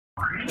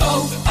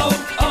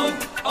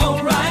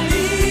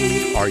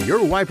O'Reilly. Are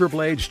your wiper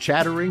blades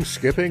chattering,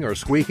 skipping, or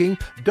squeaking?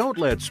 Don't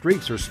let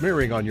streaks or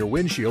smearing on your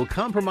windshield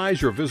compromise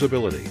your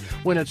visibility.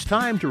 When it's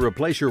time to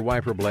replace your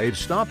wiper blades,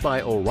 stop by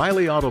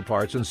O'Reilly Auto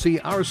Parts and see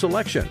our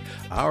selection.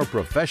 Our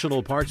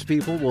professional parts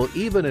people will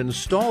even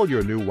install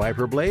your new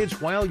wiper blades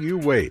while you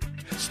wait.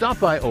 Stop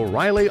by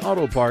O'Reilly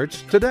Auto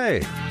Parts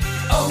today.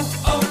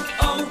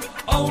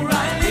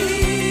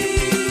 O'Reilly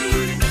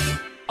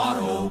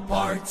Auto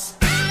Parts.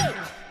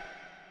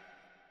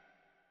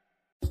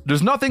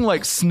 There's nothing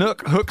like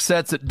snook hook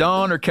sets at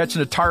dawn or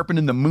catching a tarpon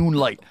in the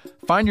moonlight.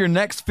 Find your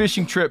next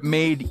fishing trip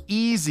made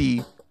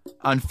easy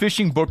on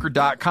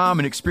fishingbooker.com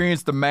and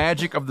experience the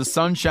magic of the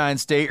Sunshine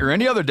State or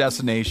any other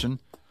destination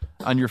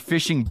on your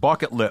fishing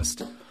bucket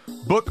list.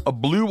 Book a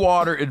blue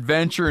water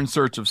adventure in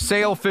search of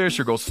sailfish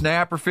or go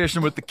snapper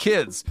fishing with the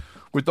kids.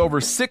 With over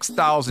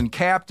 6,000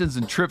 captains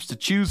and trips to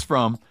choose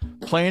from,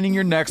 planning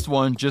your next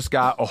one just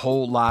got a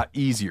whole lot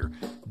easier.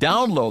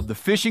 Download the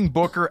Fishing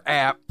Booker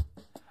app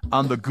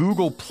on the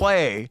Google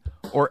Play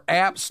or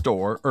App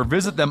Store, or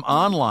visit them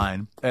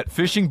online at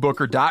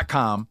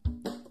fishingbooker.com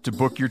to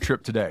book your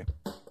trip today.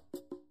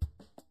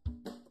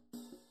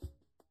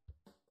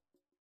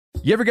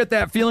 You ever get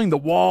that feeling the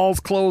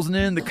walls closing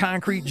in, the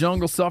concrete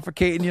jungle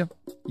suffocating you?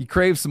 You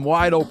crave some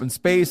wide open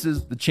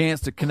spaces, the chance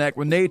to connect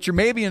with nature,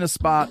 maybe in a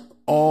spot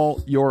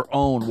all your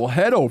own. Well,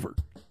 head over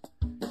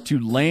to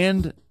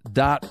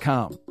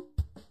land.com.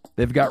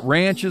 They've got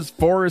ranches,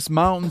 forests,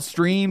 mountains,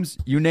 streams,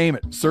 you name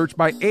it. Search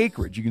by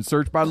acreage. You can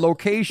search by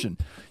location.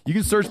 You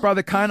can search by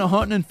the kind of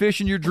hunting and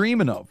fishing you're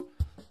dreaming of.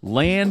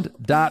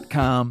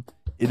 Land.com.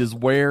 It is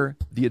where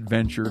the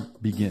adventure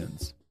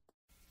begins.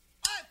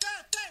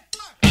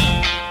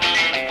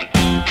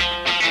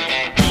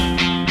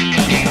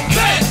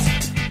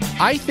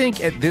 I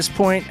think at this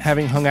point,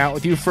 having hung out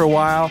with you for a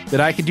while, that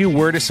I could do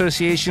word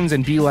associations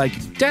and be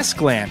like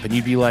desk lamp, and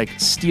you'd be like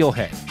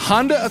steelhead.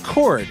 Honda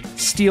Accord,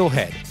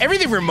 steelhead.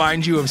 Everything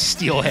reminds you of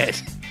steelhead.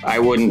 I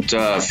wouldn't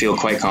feel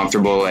quite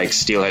comfortable like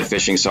steelhead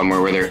fishing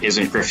somewhere where there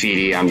isn't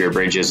graffiti under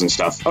bridges and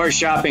stuff. Or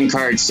shopping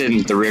carts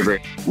in the river.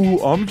 Ooh,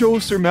 I'm Joe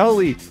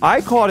Cermelli.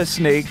 I caught a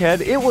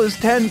snakehead. It was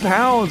 10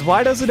 pounds.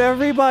 Why doesn't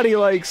everybody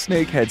like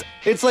snakeheads?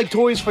 It's like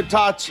Toys for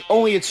Tots,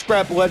 only it's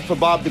scrap lead for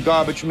Bob the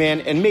Garbage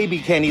Man and maybe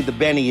Kenny the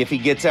Benny if he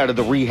gets out of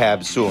the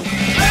rehab soon.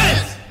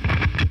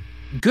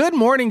 Good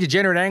morning,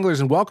 degenerate anglers,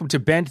 and welcome to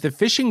Bent, the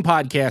fishing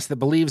podcast that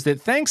believes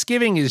that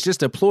Thanksgiving is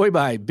just a ploy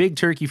by Big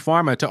Turkey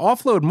Pharma to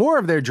offload more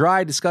of their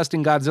dry,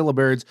 disgusting Godzilla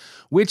birds,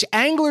 which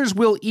anglers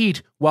will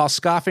eat while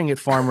scoffing at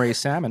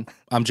farm-raised salmon.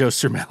 I'm Joe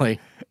Cermelli.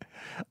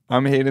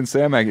 I'm Hayden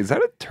Samak. Is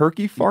that a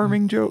turkey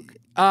farming joke?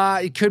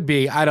 It could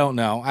be. I don't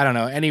know.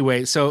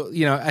 Anyway, so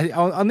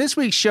on this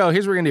week's show,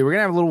 here's what we're gonna do. We're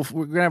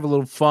gonna have a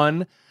little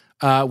fun.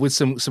 With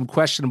some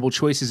questionable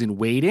choices in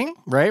weighting,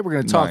 right? We're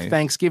going to talk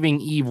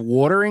Thanksgiving Eve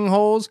watering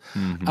holes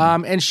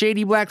and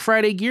shady Black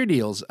Friday gear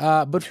deals.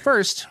 But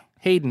first,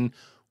 Hayden,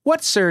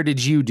 what, sir,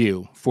 did you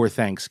do for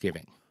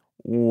Thanksgiving?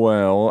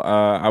 Well,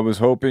 I was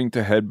hoping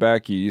to head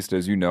back east,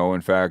 as you know.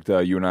 In fact,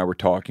 you and I were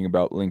talking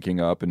about linking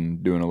up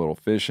and doing a little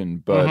fishing,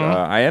 but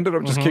I ended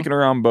up just kicking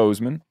around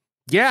Bozeman.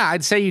 Yeah,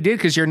 I'd say you did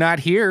because you're not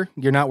here.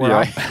 You're not where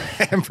I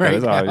am right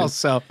now.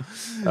 So,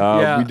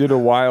 we did a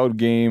wild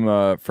game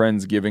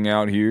Friendsgiving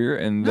out here,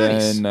 and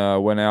then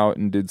went out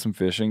and did some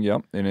fishing.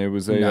 Yep, and it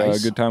was a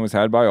good time. Was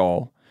had by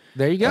all.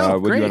 There you go.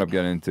 What did you end up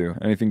getting into?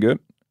 Anything good?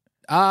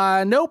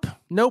 Nope,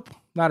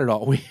 not at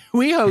all.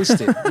 We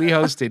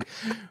hosted.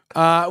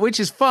 Which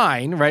is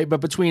fine, right?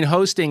 But between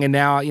hosting and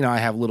now, I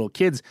have little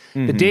kids,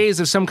 the days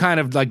of some kind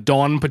of like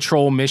dawn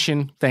patrol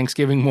mission,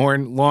 Thanksgiving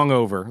morning, long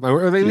over.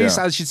 Or at least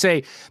I should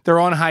say they're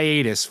on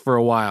hiatus for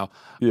a while.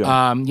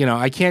 Yeah.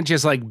 I can't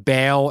just like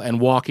bail and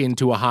walk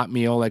into a hot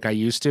meal like I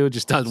used to. It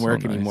just doesn't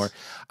work anymore.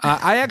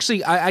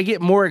 I get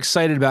more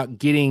excited about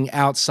getting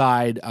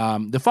outside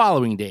the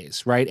following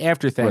days, right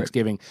after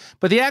Thanksgiving. Right.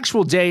 But the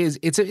actual day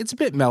it's a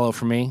bit mellow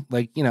for me.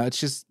 Like it's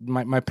just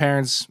my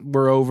parents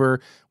were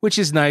over, which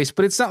is nice,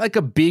 but it's not like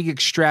a big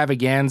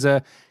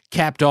extravaganza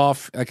capped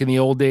off like in the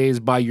old days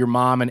by your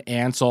mom and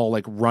aunts all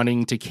like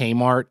running to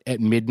Kmart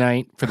at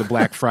midnight for the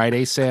Black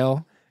Friday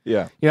sale.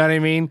 Yeah, you know what I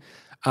mean.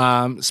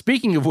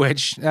 Speaking of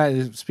which,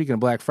 speaking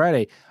of Black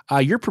Friday,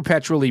 you're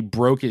perpetually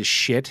broke as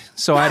shit.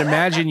 So I'd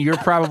imagine you're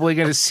probably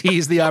going to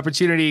seize the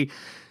opportunity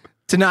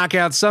to knock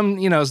out some,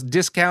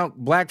 discount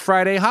Black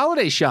Friday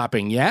holiday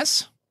shopping.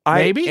 Yes?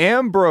 Maybe? I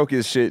am broke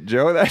as shit,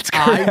 Joe. That's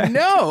correct. I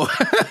know.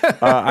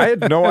 I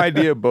had no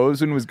idea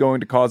Bozeman was going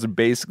to cost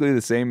basically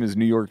the same as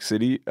New York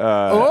City.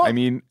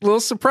 Little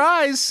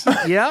surprise.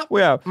 Yeah.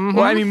 Well,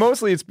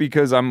 mostly it's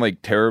because I'm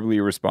like terribly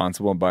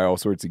irresponsible and buy all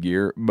sorts of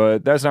gear,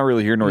 but that's not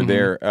really here nor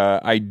there.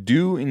 I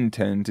do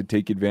intend to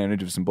take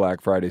advantage of some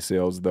Black Friday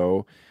sales,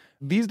 though.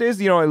 These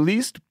days, at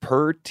least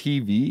per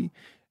TV,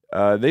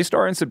 they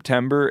start in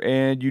September,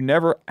 and you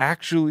never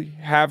actually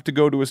have to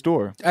go to a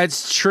store.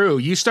 That's true.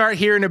 You start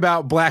hearing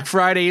about Black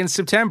Friday in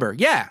September.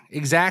 Yeah,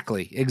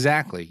 exactly.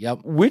 Yep.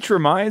 Which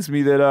reminds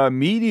me that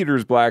Meat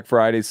Eater's Black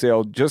Friday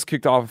sale just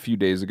kicked off a few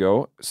days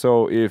ago.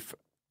 So if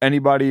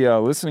anybody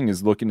listening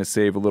is looking to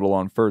save a little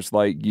on First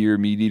Light gear,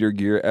 Meat Eater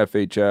gear,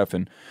 FHF,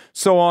 and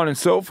so on and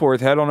so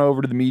forth, head on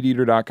over to the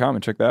MeatEater.com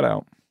and check that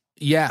out.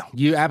 Yeah,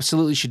 you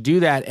absolutely should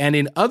do that. And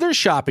in other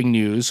shopping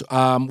news,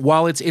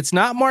 while it's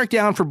not marked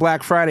down for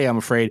Black Friday, I'm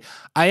afraid,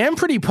 I am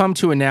pretty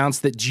pumped to announce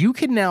that you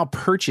can now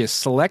purchase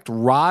select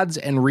rods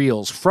and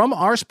reels from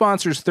our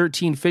sponsors,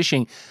 13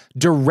 Fishing,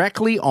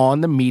 directly on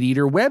the Meat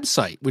Eater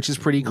website, which is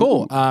pretty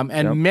cool.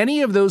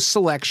 Many of those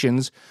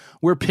selections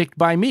were picked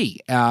by me.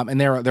 And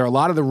there are a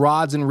lot of the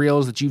rods and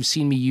reels that you've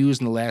seen me use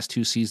in the last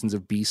 2 seasons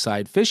of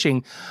B-Side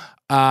Fishing.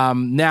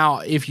 Now,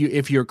 if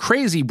you're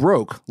crazy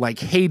broke, like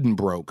Hayden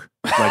broke,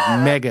 like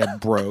mega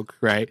broke,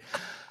 right?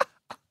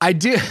 I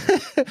do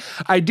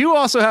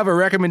also have a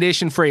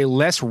recommendation for a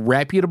less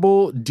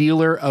reputable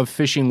dealer of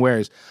fishing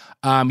wares.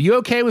 You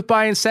okay with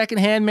buying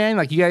secondhand, man?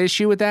 Like, you got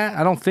issue with that?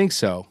 I don't think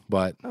so,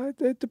 but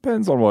It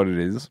depends on what it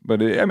is.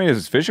 But if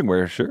it's fishing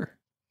wear, sure.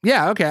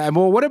 Yeah, okay.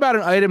 Well, what about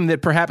an item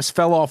that perhaps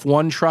fell off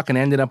one truck and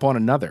ended up on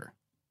another?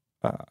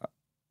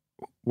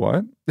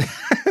 What?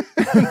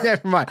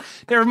 Never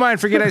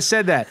mind. Forget I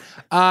said that.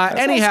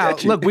 Anyhow,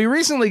 look, we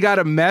recently got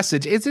a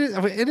message. It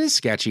is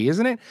sketchy,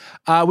 isn't it?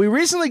 We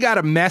recently got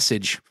a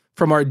message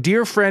from our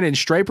dear friend and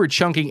striper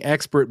chunking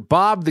expert,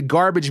 Bob the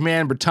Garbage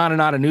Man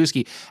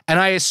Bertana-Natanuski. And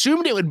I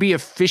assumed it would be a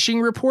fishing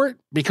report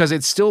because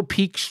it's still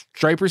peak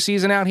striper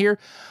season out here.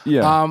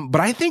 Yeah. But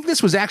I think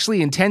this was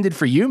actually intended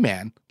for you,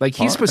 man. Like,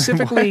 he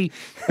specifically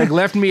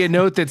left me a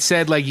note that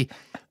said, like,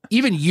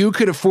 even you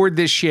could afford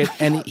this shit,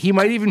 and he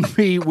might even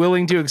be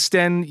willing to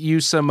extend you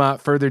some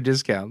further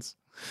discounts.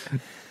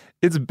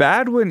 It's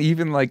bad when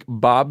even like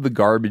Bob the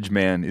Garbage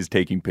Man is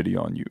taking pity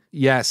on you.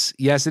 Yes,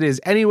 it is.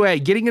 Anyway,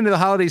 getting into the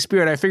holiday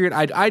spirit, I figured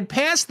I'd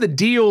pass the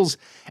deals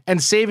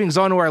and savings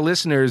on to our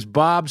listeners.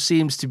 Bob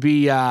seems to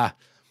be,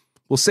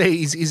 we'll say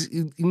he's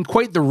in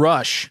quite the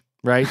rush,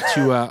 right,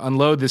 to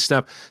unload this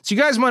stuff. So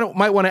you guys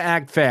might want to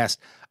act fast.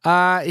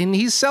 And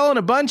he's selling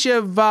a bunch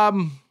of,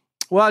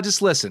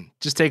 just listen.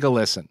 Just take a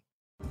listen.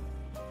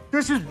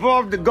 This is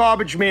Bob the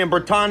Garbage Man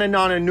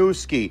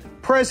Bertana-Natanuski,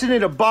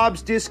 president of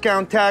Bob's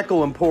Discount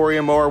Tackle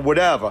Emporium, or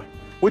whatever,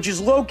 which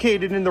is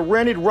located in the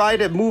rented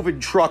Ryder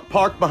moving truck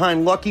parked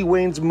behind Lucky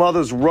Wayne's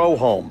mother's row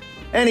home.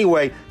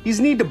 Anyway,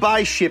 you need to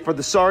buy shit for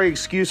the sorry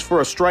excuse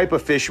for a striper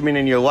fisherman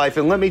in your life,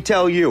 and let me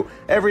tell you,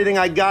 everything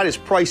I got is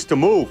priced to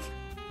move.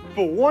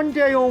 For one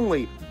day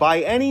only,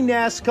 buy any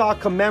NASCAR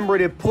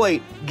commemorative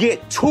plate,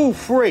 get 2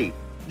 free.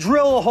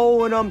 Drill a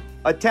hole in them,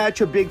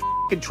 attach a big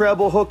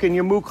treble hook, and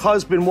your mook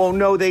husband won't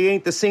know they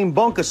ain't the same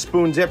bunker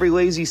spoons every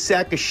lazy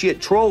sack of shit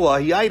troller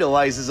he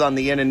idolizes on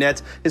the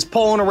internet is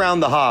pulling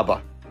around the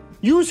harbor.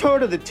 You've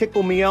heard of the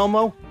Tickle Me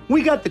Elmo?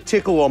 We got the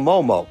Tickle or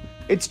Momo.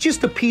 It's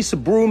just a piece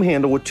of broom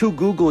handle with 2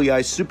 googly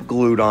eyes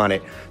superglued on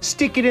it.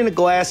 Stick it in a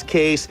glass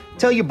case,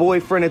 tell your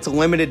boyfriend it's a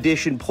limited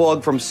edition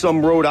plug from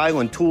some Rhode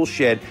Island tool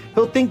shed.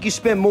 He'll think you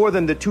spent more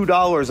than the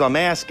 $2 I'm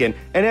asking,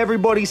 and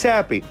everybody's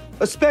happy.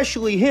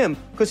 Especially him,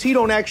 because he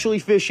don't actually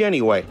fish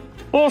anyway.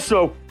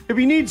 Also, if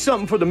you need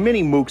something for the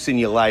mini mooks in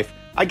your life,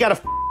 I got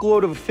a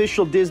load of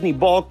official Disney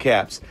ball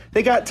caps.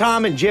 They got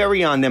Tom and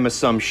Jerry on them or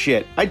some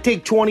shit. I'd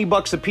take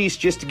 $20 a piece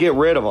just to get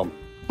rid of them.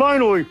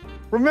 Finally,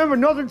 remember,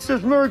 nothing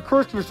says Merry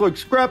Christmas like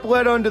scrap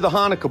lead under the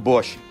Hanukkah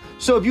bush.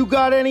 So if you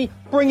got any,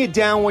 bring it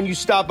down when you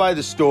stop by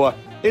the store.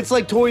 It's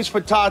like Toys for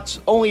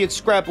Tots, only it's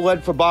scrap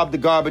lead for Bob the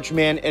Garbage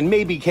Man and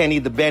maybe Kenny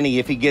the Benny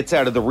if he gets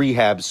out of the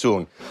rehab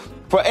soon.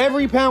 For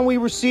every pound we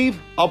receive,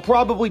 I'll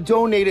probably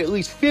donate at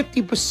least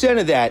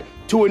 50% of that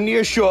to a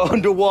nearshore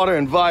underwater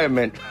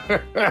environment.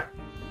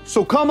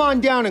 So come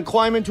on down and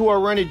climb into our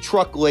rented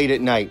truck late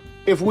at night.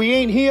 If we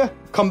ain't here,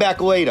 come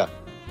back later.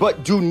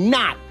 But do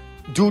not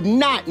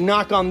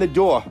knock on the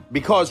door,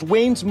 because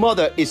Wayne's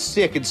mother is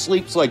sick and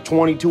sleeps like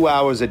 22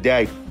 hours a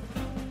day.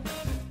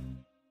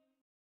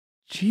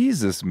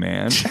 Jesus,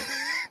 man.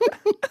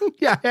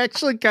 Yeah, I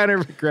actually kind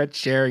of regret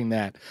sharing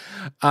that.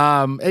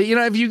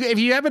 If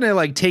you happen to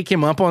like take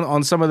him up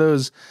on some of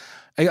those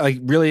like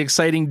really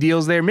exciting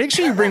deals there, make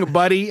sure you bring a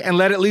buddy and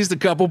let at least a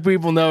couple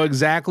people know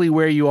exactly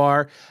where you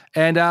are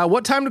and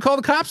what time to call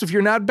the cops if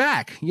you're not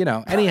back.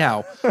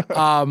 Anyhow.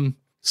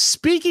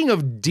 Speaking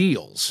of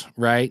deals,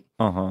 right?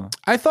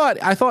 I thought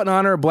in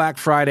honor of Black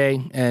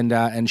Friday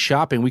and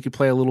shopping, we could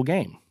play a little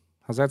game.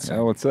 How's that sound?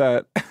 Oh, what's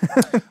that?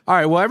 All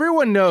right. Well,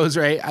 everyone knows,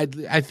 right?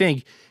 I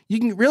think you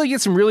can really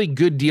get some really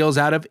good deals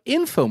out of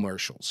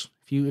infomercials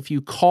if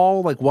you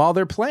call like while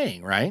they're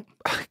playing, right?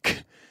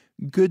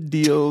 Good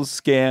deals,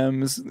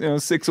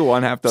 scams, 6 of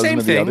one, half dozen Same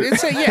of the thing.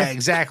 other. Yeah,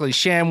 exactly.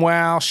 Sham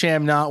wow,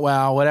 sham not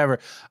wow, whatever.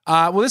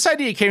 Well, this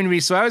idea came to me.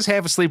 So I was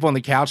half asleep on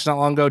the couch not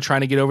long ago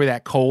trying to get over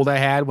that cold I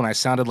had when I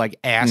sounded like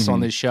ass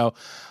on this show.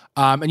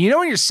 And when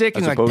you're sick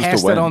and like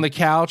passed out on the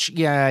couch,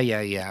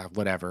 yeah,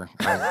 whatever.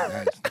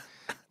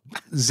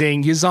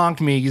 Zing, you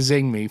zonked me, you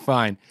zinged me,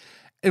 fine.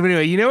 And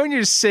anyway, when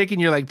you're sick and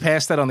you're like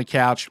passed out on the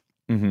couch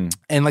and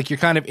like you're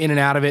kind of in and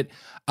out of it.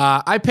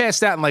 I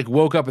passed out and like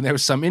woke up and there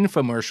was some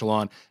infomercial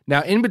on.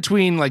 Now, in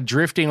between like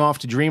drifting off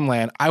to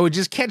dreamland, I would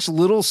just catch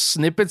little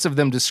snippets of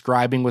them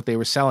describing what they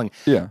were selling.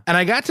 Yeah. And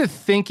I got to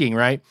thinking,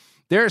 right,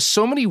 There are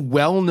so many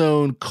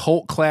well-known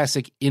cult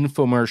classic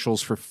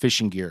infomercials for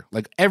fishing gear.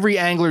 Like every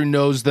angler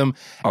knows them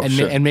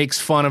and makes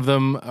fun of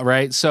them,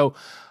 right? So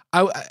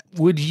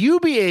would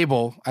you be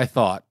able, I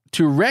thought,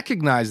 to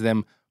recognize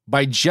them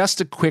by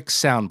just a quick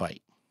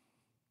soundbite?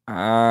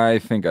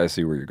 I think I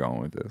see where you're going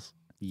with this.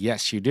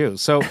 Yes, you do.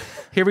 So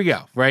here we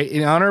go, right?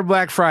 In honor of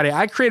Black Friday,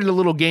 I created a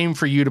little game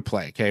for you to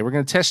play, okay? We're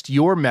going to test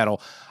your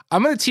metal.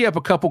 I'm going to tee up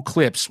a couple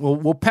clips.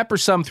 We'll pepper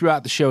some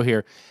throughout the show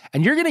here.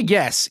 And you're going to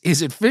guess,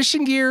 is it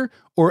fishing gear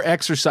or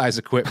exercise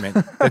equipment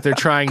that they're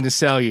trying to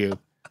sell you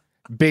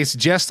based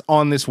just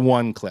on this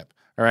one clip,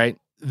 all right?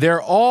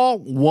 They're all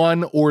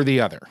one or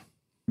the other.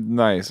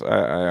 Nice.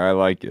 I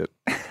like it.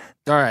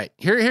 All right.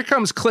 Here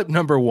comes clip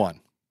number 1.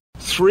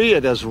 3,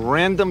 it has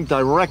random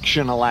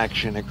directional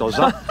action. It goes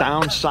up,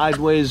 down,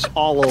 sideways,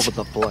 all over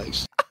the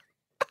place.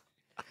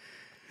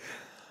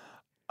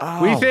 What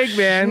do you think,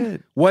 man?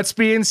 Shit. What's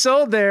being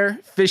sold there?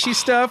 Fishy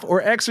stuff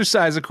or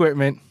exercise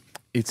equipment?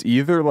 It's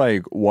either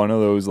like one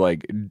of those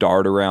like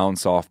dart around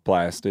soft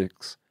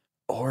plastics,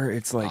 or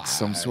it's like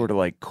some sort of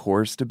like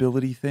core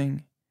stability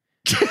thing.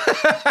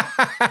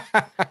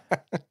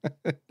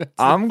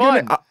 I'm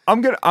gonna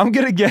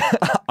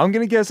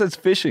guess it's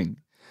fishing.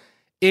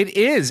 It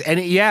is, and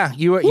yeah,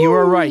 you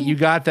are right. You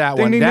got that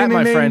one.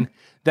 My friend.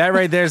 That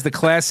right there is the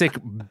classic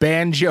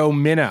banjo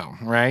minnow,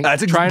 right?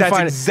 That's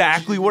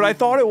exactly what I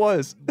thought it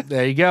was.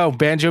 There you go,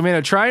 banjo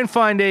minnow. Try and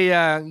find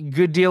a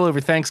good deal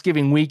over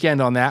Thanksgiving weekend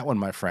on that one,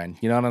 my friend.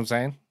 You know what I'm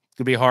saying? It's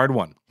gonna be a hard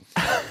one.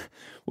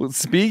 Well,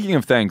 speaking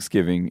of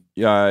Thanksgiving,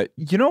 you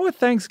know what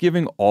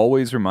Thanksgiving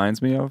always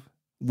reminds me of?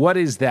 What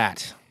is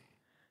that?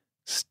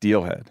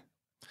 Steelhead.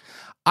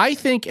 I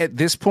think at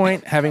this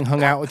point, having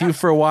hung out with you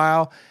for a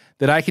while,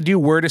 that I could do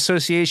word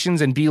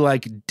associations and be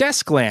like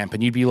desk lamp,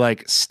 and you'd be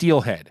like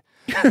steelhead.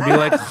 You'd be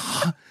like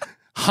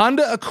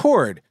Honda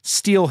Accord,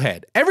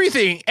 steelhead.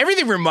 Everything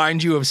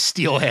reminds you of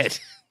steelhead.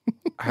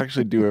 I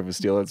actually do have a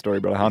steelhead story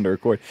about a Honda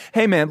Accord.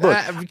 Hey, man, look,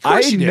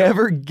 I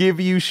never give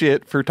you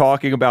shit for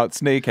talking about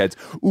snakeheads.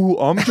 Ooh,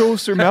 I'm Joe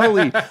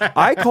Cermelli.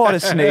 I caught a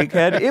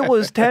snakehead. It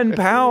was 10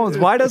 pounds.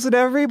 Why doesn't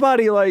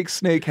everybody like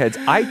snakeheads?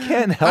 I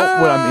can't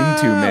help what I'm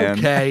into,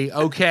 man.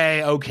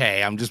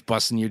 Okay. I'm just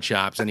busting your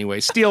chops anyway.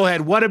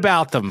 Steelhead, what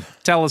about them?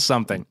 Tell us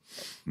something.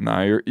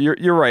 No,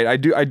 you're right. I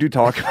do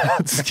talk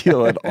about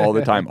steelhead all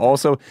the time.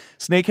 Also,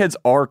 snakeheads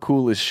are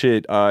cool as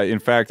shit. In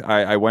fact,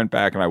 I went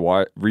back and I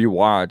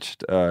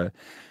rewatched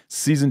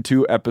season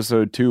 2,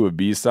 episode 2 of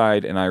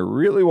B-Side, and I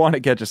really want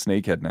to catch a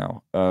snakehead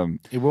now.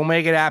 It will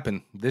make it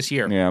happen this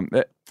year. Yeah.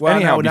 Well,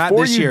 anyhow, no, not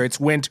this year. It's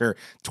winter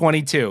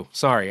 22.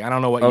 Sorry, I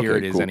don't know what year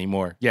it is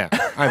anymore. Yeah,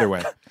 either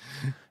way.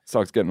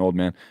 Sucks getting old,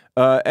 man.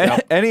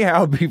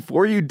 Anyhow,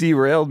 before you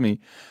derailed me,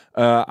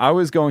 I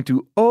was going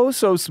to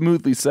so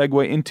smoothly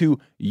segue into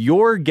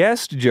your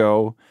guest,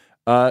 Joe,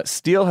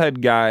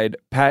 steelhead guide,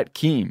 Pat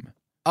Keem.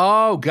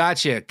 Oh,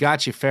 gotcha.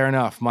 Fair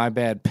enough. My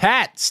bad.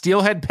 Pat,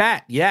 steelhead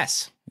Pat,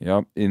 yes.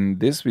 Yep, in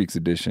this week's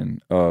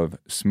edition of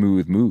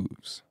Smooth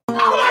Moves.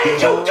 Why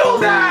did you do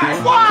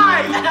that?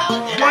 Why?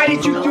 Why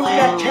did you do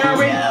that,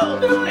 Terry?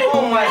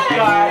 Oh, my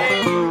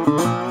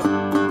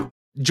God.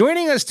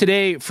 Joining us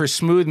today for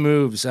Smooth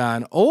Moves,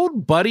 an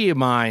old buddy of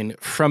mine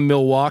from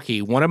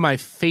Milwaukee, one of my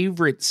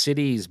favorite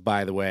cities,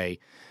 by the way,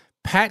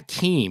 Pat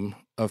Keem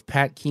of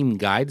Pat Keem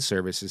Guide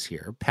Services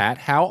here. Pat,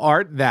 how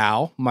art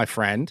thou, my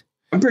friend?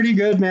 I'm pretty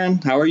good, man.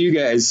 How are you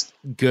guys?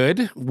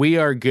 Good. We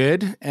are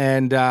good.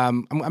 And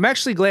I'm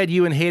actually glad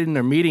you and Hayden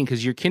are meeting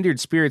because you're kindred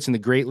spirits in the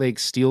Great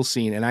Lakes steel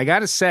scene. And I got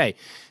to say,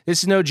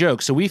 this is no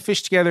joke. So we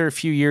fished together a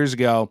few years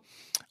ago.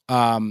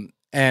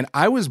 And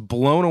I was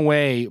blown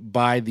away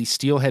by the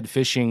steelhead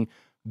fishing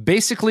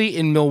basically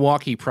in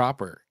Milwaukee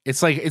proper.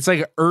 It's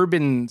like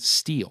urban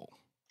steel.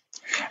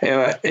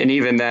 And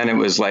even then it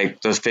was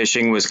like the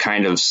fishing was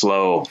kind of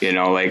slow, I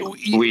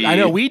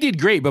know we did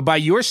great, but by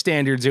your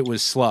standards, it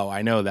was slow.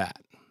 I know that.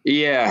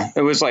 Yeah,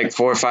 it was like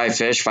 4 or 5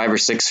 fish, 5 or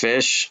 6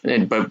 fish.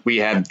 But we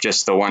had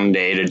just the one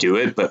day to do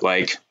it. But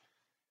like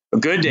a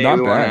good day,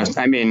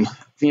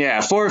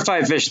 4 or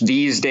 5 fish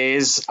these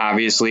days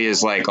obviously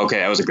is like, okay,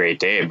 that was a great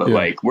day. But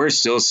like we're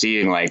still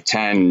seeing like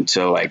 10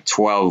 to like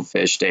 12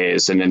 fish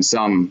days. And in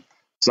some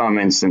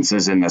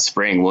instances in the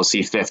spring, we'll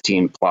see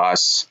 15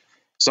 plus.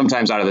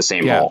 Sometimes out of the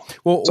same hole.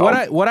 Well,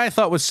 so, what I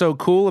thought was so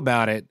cool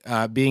about it,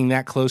 being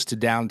that close to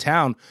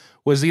downtown,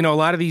 was a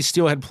lot of these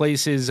steelhead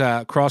places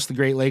across the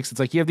Great Lakes. It's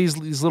like you have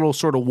these little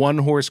sort of one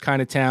horse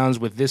kind of towns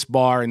with this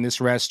bar and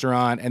this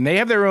restaurant, and they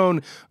have their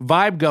own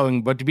vibe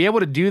going. But to be able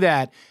to do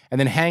that and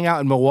then hang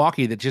out in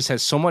Milwaukee, that just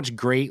has so much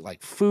great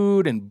like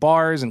food and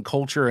bars and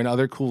culture and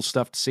other cool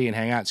stuff to see and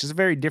hang out. It's just a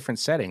very different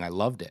setting. I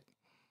loved it.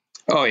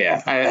 Oh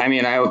yeah,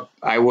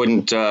 I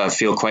wouldn't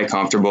feel quite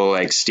comfortable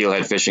like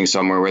steelhead fishing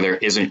somewhere where there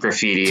isn't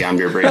graffiti on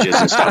your bridges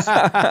and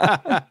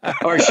stuff,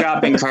 or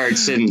shopping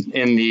carts in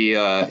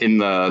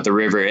the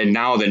river. And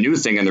now the new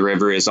thing in the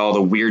river is all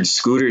the weird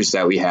scooters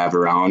that we have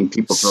around.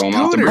 People throw them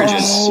off the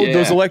bridges.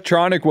 Those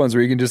electronic ones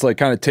where you can just like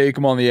kind of take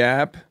them on the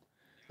app.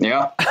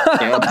 Yeah.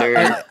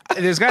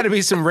 There's got to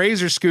be some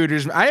razor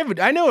scooters.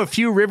 I know a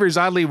few rivers,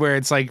 oddly, where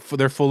it's like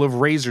they're full of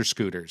razor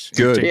scooters.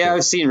 Good. Yeah,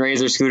 I've seen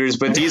razor scooters,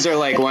 but these are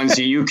like ones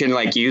you can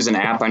like use an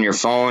app on your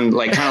phone,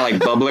 like kind of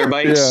like bubbler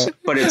bikes,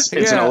 but it's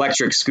an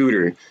electric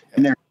scooter,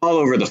 and they're all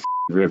over the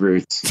river.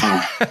 It's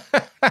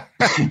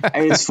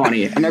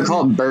funny, and they're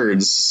called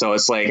birds, so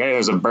it's like, hey,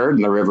 there's a bird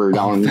in the river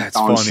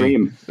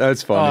downstream.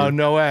 That's funny. Oh,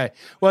 no way.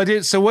 Well,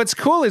 dude, so what's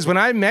cool is when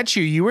I met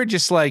you, you were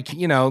just like,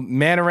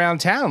 man around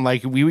town.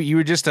 Like you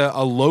were just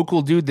a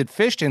local dude that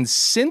fished, and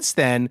since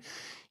then,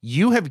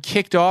 you have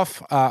kicked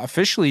off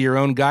officially your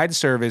own guide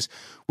service,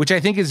 which I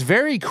think is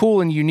very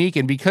cool and unique.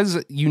 And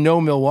because you know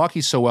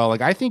Milwaukee so well,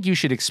 like I think you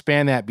should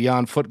expand that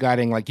beyond foot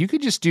guiding. Like you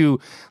could just do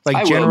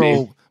like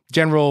general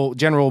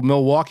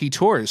Milwaukee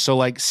tours. So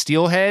like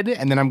Steelhead,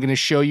 and then I'm going to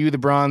show you the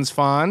Bronze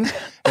Fonds.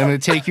 And I'm going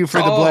to take you for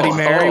the Bloody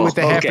Mary with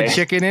the half a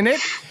chicken in it.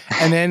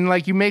 And then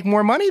like you make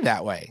more money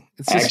that way.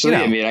 It's just, actually,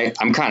 I mean,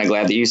 I'm kind of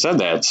glad that you said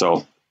that.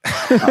 So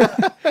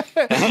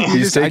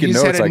he's taking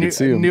notes. I can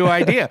see him. New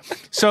idea.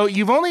 So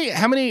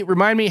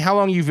remind me how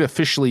long you've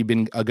officially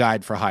been a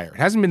guide for hire. It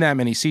hasn't been that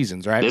many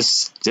seasons, right?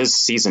 This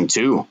season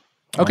 2.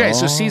 Okay,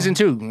 so season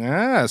 2.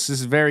 Yes,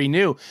 this is very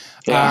new.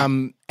 Yeah.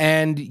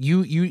 And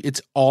you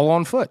it's all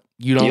on foot.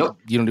 You don't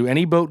do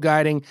any boat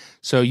guiding.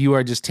 So you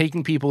are just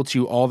taking people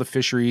to all the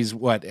fisheries.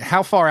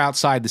 How far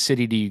outside the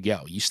city do you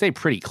go? You stay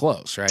pretty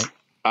close, right?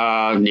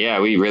 Yeah,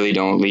 we really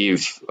don't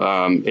leave.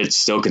 It's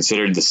still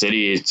considered the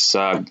city. It's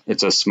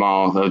a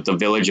small, the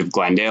village of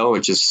Glendale,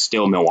 which is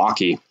still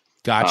Milwaukee.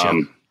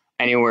 Gotcha.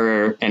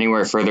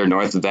 Anywhere further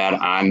north of that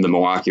on the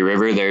Milwaukee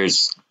River,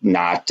 there's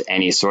not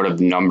any sort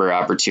of number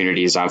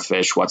opportunities on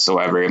fish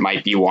whatsoever. It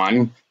might be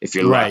one if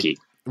you're lucky.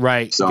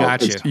 Right. So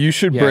gotcha. You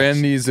should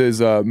brand these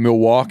as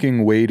Milwaukee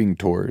wading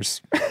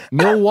tours.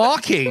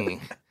 Milwaukee.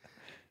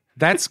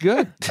 That's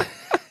good.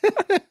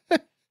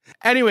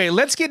 Anyway,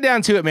 let's get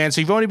down to it, man.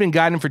 So you've only been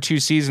guiding for 2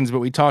 seasons, but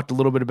we talked a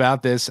little bit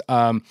about this.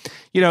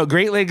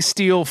 Great Lakes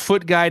Steel,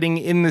 foot guiding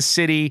in the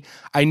city.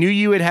 I knew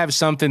you would have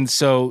something,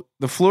 so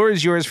the floor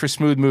is yours for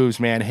smooth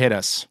moves, man. Hit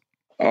us.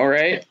 All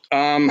right.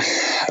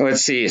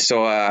 Let's see.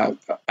 So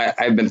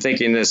I've been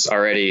thinking this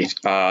already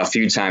a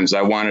few times.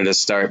 I wanted to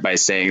start by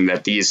saying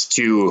that these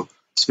 2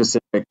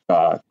 specific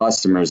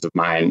customers of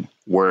mine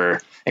were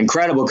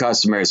incredible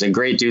customers and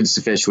great dudes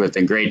to fish with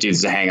and great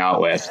dudes to hang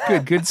out with.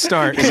 Good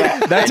start.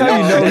 That's how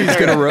you know he's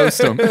going to roast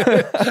them.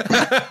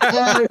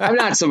 I'm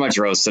not so much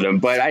roasting them,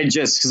 but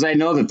because I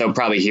know that they'll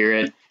probably hear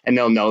it and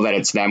they'll know that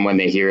it's them when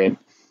they hear it.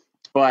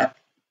 But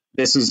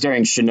this was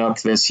during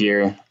Chinook this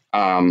year.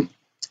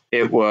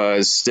 It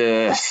was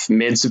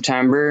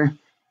mid-September,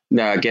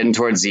 getting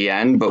towards the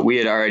end, but we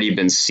had already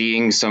been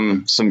seeing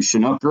some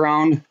Chinook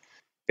around.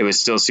 It was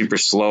still super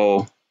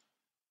slow,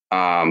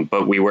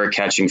 but we were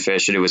catching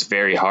fish, and it was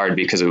very hard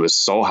because it was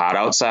so hot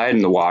outside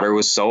and the water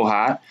was so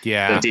hot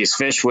that these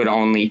fish would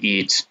only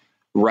eat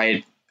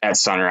right at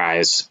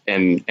sunrise,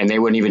 and they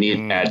wouldn't even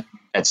eat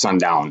at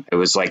sundown. It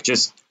was like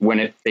just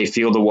when they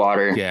feel the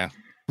water. Yeah.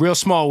 Real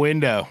small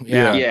window.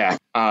 Yeah.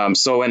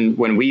 So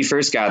when we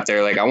first got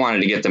there, like I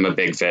wanted to get them a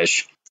big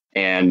fish,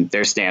 and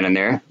they're standing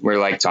there. We're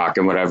like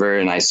talking, whatever.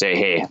 And I say,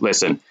 hey,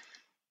 listen,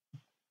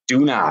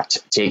 do not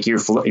take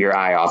your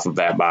eye off of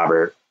that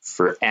bobber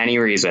for any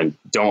reason.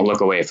 Don't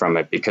look away from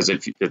it, because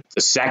if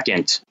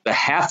the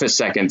half a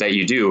second that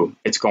you do,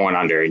 it's going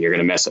under and you're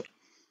going to miss it.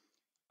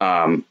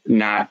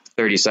 Not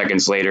 30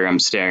 seconds later, I'm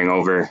staring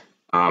over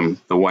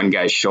the one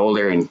guy's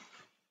shoulder, and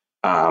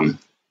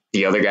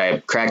the other guy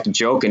cracked a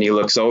joke, and he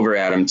looks over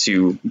at him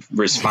to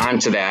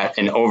respond to that.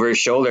 And over his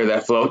shoulder,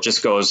 that float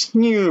just goes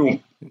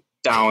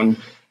down.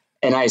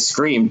 And I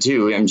scream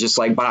too. I'm just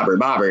like,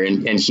 bobber.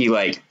 And he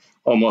like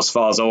almost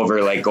falls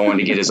over, like going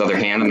to get his other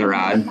hand on the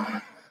rod.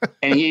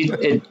 And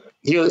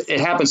it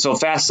happened so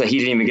fast that he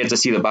didn't even get to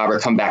see the bobber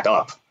come back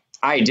up.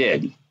 I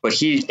did, but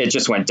it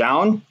just went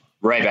down,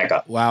 right back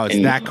up. Wow.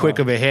 It's that quick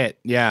of a hit.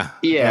 Yeah.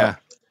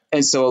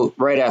 And so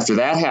right after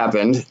that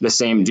happened, the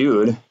same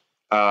dude,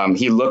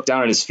 he looked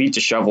down at his feet to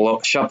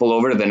shuffle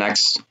over to the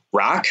next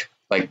rock,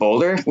 like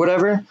boulder,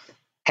 whatever.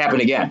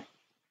 Happened again.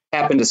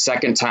 Happened a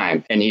second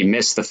time, and he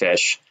missed the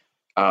fish.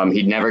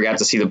 He never got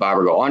to see the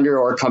bobber go under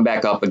or come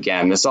back up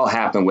again. This all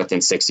happened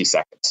within 60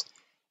 seconds.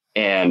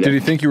 And did he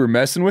think you were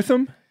messing with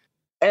him?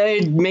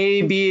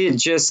 Maybe it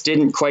just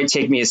didn't quite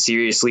take me as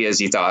seriously as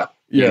he thought.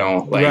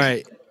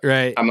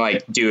 Right. I'm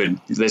like, dude,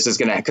 this is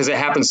because it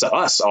happens to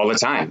us all the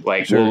time.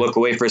 Like we'll look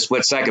away for a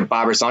split second,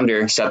 bobber's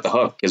under, set the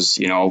hook because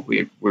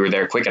we were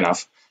there quick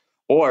enough.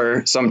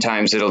 Or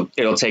sometimes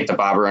it'll take the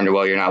bobber under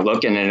while you're not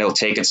looking, and it'll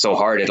take it so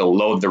hard it'll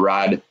load the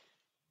rod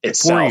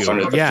itself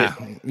under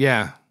the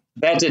Yeah.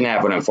 That didn't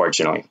happen,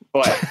 unfortunately.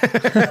 But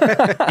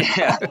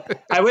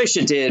I wish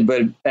it did,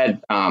 but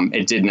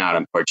it did not,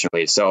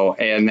 unfortunately. So,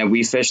 and then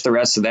we fished the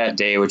rest of that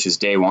day, which is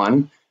day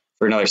 1,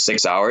 for another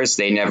 6 hours.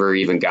 They never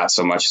even got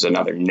so much as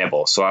another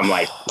nibble. So I'm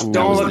like,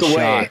 don't look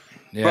away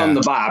from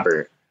the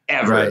bobber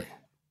ever. Right.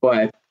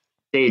 But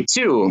day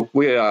 2,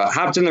 we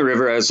hopped in the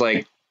river. I was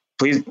like,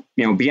 please,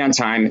 be on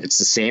time. It's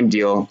the same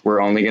deal.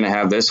 We're only going to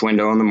have this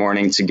window in the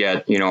morning to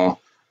get,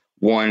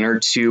 1 or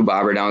 2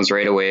 bobber downs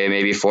right away,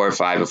 maybe 4 or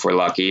 5 if we're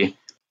lucky.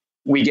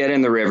 We get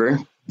in the river.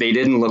 They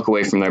didn't look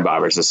away from their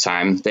bobbers this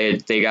time.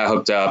 They got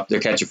hooked up. They're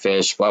catching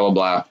fish, blah, blah,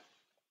 blah.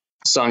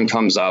 Sun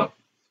comes up,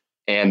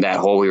 and that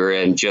hole we were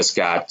in just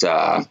got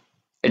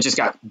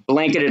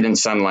blanketed in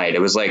sunlight.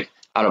 It was like,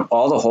 out of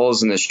all the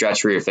holes in the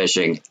stretch we were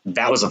fishing,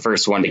 that was the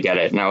first one to get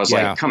it. And I was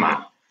like, come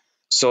on.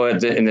 So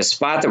in the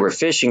spot that we're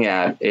fishing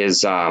at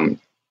is,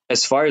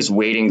 as far as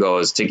wading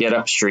goes, to get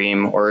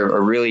upstream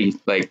or really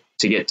like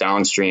to get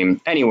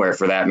downstream, anywhere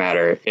for that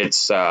matter,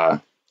 it's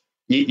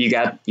you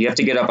have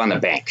to get up on the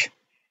bank.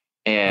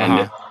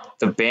 And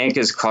the bank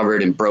is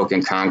covered in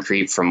broken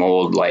concrete from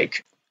old,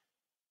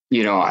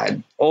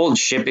 old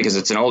ship, because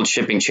it's an old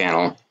shipping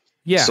channel.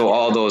 Yeah. So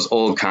all those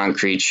old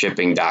concrete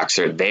shipping docks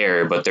are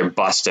there, but they're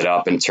busted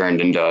up and turned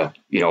into,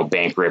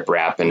 bank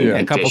riprap and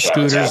a couple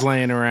scooters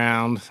laying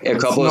around. A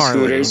couple of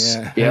scooters.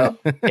 Yeah.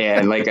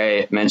 And like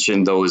I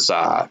mentioned, those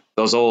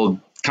old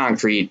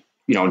concrete,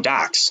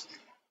 docks.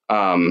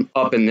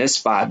 Up in this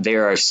spot,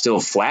 there are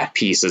still flat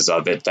pieces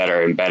of it that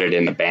are embedded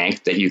in the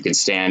bank that you can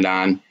stand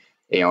on.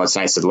 It's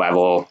nice and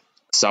level.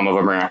 Some of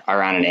them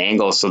are on an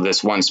angle. So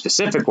this one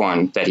specific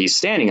one that he's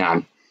standing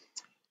on,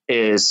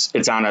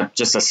 it's on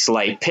just a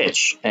slight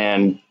pitch,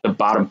 and the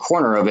bottom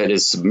corner of it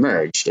is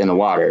submerged in the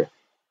water.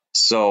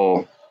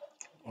 So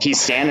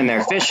he's standing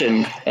there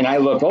fishing, and I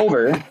look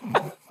over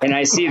and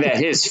I see that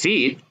his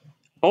feet,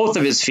 both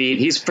of his feet,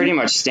 he's pretty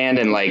much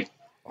standing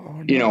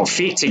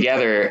feet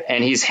together,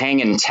 and he's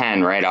hanging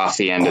 10 right off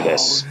the end of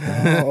this.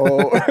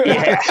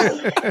 Yeah.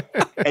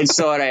 And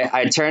so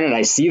I turn and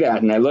I see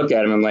that, and I look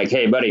at him. I'm like,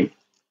 hey, buddy,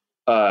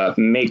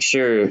 make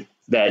sure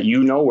that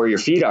you know where your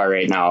feet are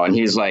right now. And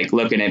he's like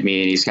looking at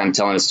me, and he's kind of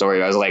telling a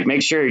story. I was like,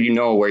 make sure you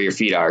know where your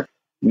feet are.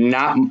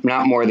 Not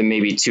more than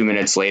maybe 2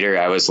 minutes later,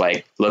 I was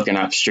like looking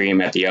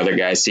upstream at the other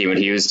guy, seeing what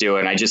he was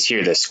doing. I just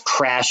hear this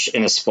crash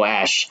and a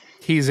splash.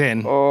 He's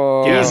in.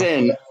 Oh, he's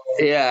in.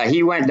 Yeah,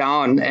 he went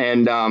down,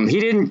 and he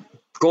didn't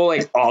go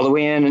all the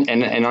way in.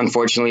 And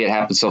unfortunately, it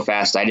happened so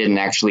fast, I didn't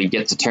actually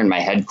get to turn my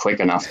head quick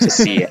enough to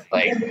see it,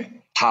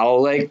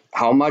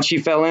 how much he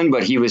fell in.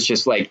 But he was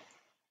just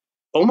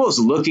almost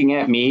looking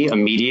at me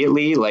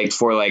immediately,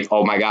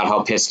 oh my God,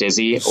 how pissed is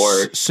he?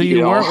 Or so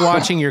you weren't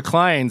watching your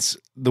clients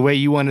the way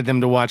you wanted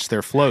them to watch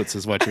their floats,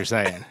 is what you're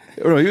saying.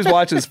 No, he was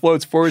watching his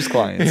floats for his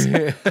clients.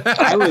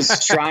 I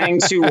was trying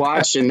to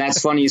watch, and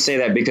that's funny you say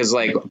that, because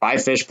I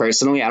fish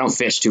personally, I don't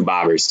fish 2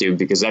 bobbers, dude,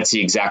 because that's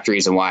the exact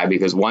reason why,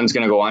 because one's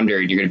going to go under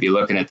and you're going to be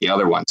looking at the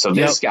other one. So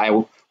this guy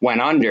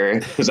went under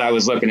because I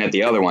was looking at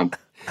the other one.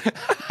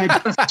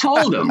 I just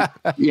told him,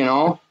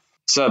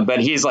 So, but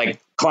he's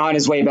clawing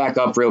his way back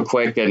up real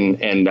quick,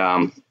 and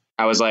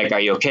I was like, "Are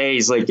you okay?"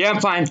 He's like, "Yeah,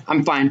 I'm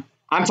fine.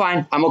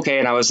 I'm okay."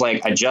 And I was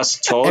like, "I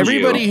just told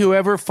Everybody who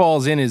ever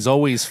falls in is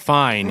always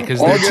fine because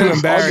they're too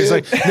embarrassed."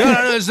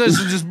 No, this is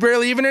just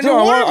barely even in the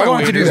water. I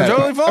want to do that.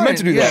 Totally fine. I meant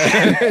to do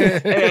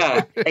that.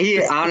 Yeah,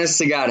 he honest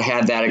to God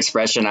had that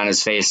expression on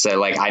his face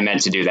that I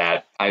meant to do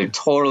that. I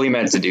totally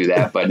meant to do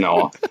that, but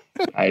no,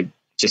 I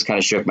just kind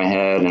of shook my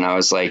head, and I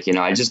was like,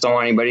 I just don't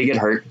want anybody to get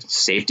hurt.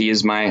 Safety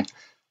is my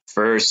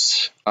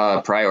first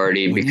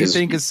priority. When because you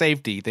think of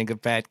safety, think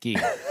of Pat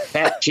Keem.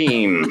 Pat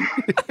Keem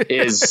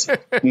is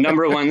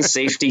 #1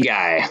 safety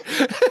guy.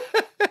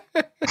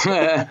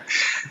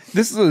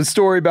 This is a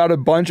story about a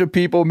bunch of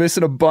people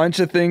missing a bunch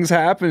of things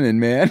happening,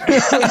 man.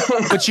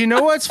 But you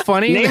know what's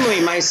funny?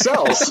 Namely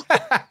myself.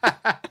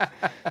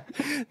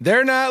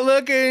 They're not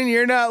looking.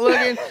 You're not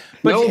looking.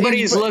 But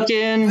nobody's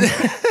looking.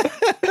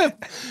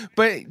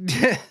 But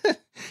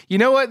you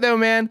know what, though,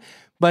 man?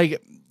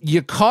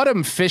 You caught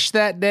him fish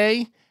that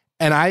day.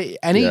 And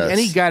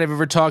any guy I've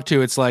ever talked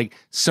to, it's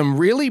some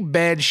really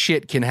bad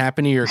shit can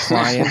happen to your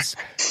clients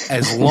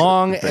as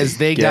long as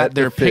they got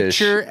their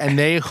picture and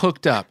they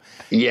hooked up.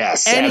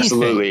 Yes,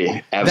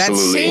 absolutely. That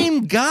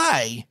same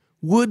guy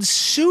would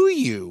sue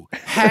you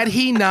had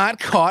he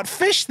not caught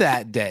fish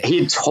that day.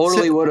 He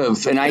totally would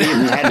have. And I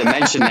even had to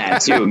mention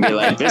that too and be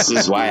like, this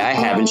is why I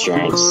have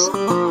insurance.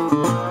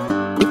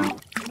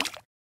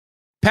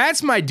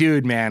 Pat's my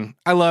dude, man.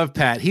 I love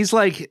Pat. He's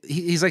like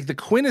the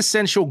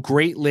quintessential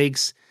Great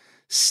Lakes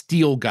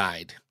steel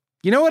guide.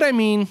 You know what I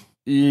mean?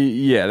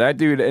 Yeah, that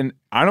dude. And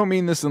I don't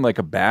mean this in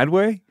a bad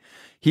way.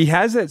 He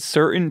has that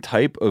certain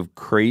type of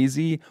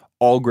crazy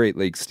all Great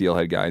Lakes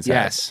steelhead guys.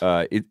 Yes.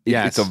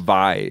 It's a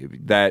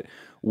vibe that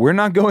we're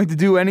not going to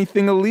do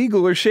anything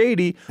illegal or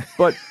shady,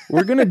 but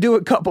we're going to do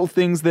a couple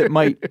things that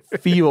might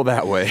feel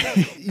that way.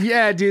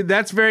 Yeah, dude,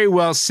 that's very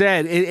well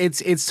said.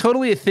 It's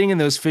totally a thing in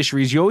those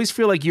fisheries. You always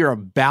feel like you're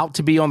about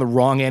to be on the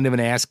wrong end of an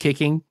ass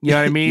kicking. You know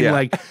what I mean?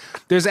 Yeah.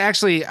 There's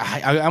actually,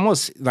 I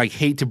almost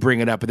hate to bring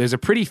it up, but there's a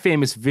pretty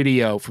famous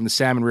video from the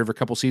Salmon River a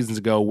couple seasons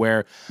ago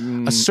where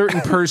a certain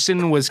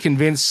person was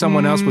convinced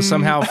someone else was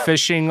somehow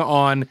fishing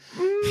on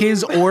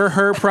his or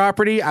her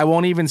property. I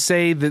won't even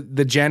say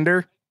the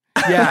gender.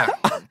 Yeah.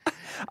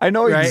 I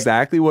know right?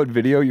 exactly what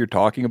video you're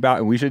talking about,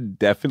 and we should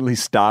definitely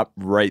stop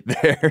right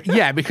there.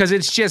 Yeah, because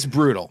it's just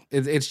brutal.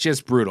 It's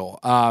just brutal.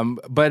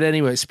 But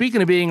anyway,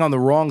 speaking of being on the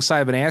wrong side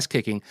of an ass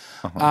kicking,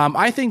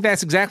 I think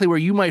that's exactly where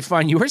you might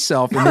find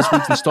yourself in this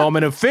week's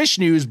installment of Fish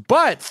News.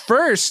 But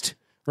first,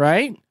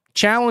 right?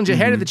 Challenge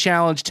ahead of the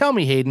challenge. Tell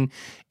me, Hayden,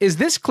 is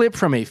this clip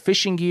from a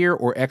fishing gear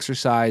or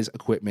exercise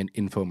equipment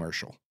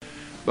infomercial?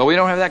 But we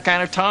don't have that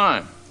kind of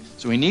time.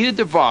 So we need a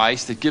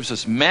device that gives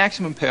us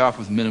maximum payoff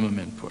with minimum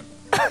input.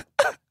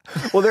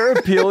 Well, they're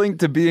appealing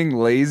to being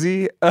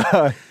lazy,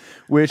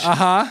 which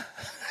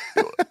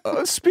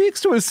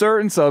speaks to a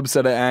certain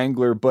subset of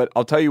angler, but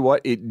I'll tell you what,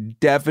 it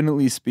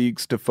definitely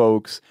speaks to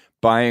folks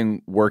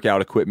buying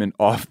workout equipment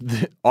off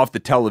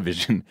the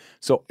television.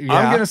 So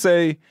I'm going to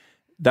say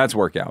that's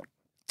workout.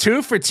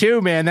 2 for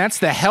 2, man. That's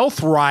the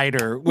Health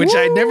Rider, which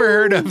I'd never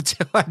heard of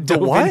till I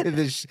dove into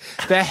this.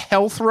 The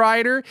Health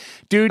Rider?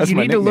 Dude, you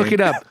need to look it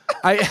up.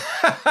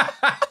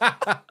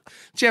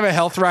 Do you have a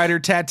Health Rider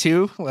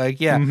tattoo? Like,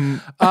 yeah.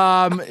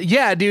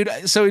 Yeah, dude.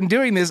 So in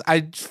doing this,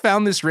 I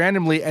found this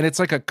randomly, and it's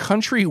like a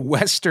country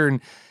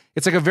western.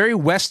 It's like a very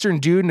western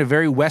dude in a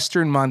very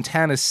western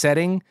Montana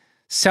setting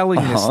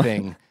selling this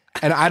thing.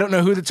 And I don't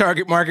know who the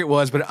target market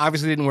was, but it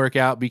obviously didn't work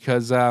out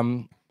because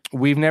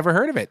we've never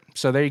heard of it.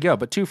 So there you go.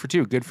 But 2 for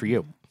 2. Good for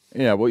you.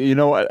 Yeah, well, you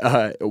know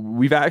what?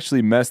 We've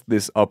actually messed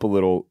this up a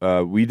little.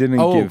 We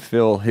didn't give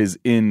Phil his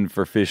in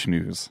for Fish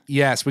News.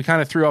 Yes, we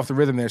kind of threw off the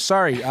rhythm there.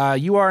 Sorry.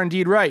 You are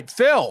indeed right.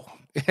 Phil,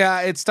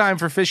 it's time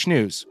for Fish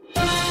News.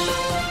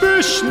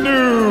 Fish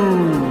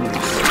News!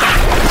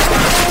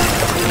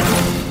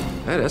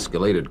 That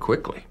escalated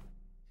quickly.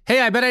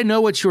 Hey, I bet I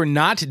know what you're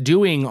not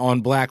doing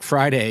on Black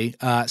Friday,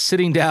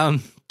 sitting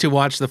down to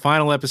watch the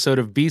final episode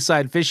of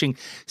B-Side Fishing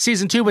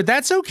Season 2, but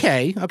that's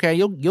okay. Okay,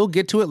 you'll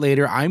get to it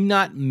later. I'm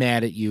not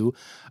mad at you.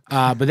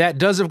 But that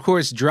does, of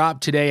course,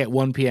 drop today at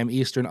 1 p.m.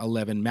 Eastern,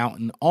 11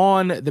 Mountain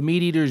on the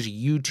Meat Eaters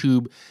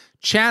YouTube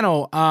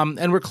channel.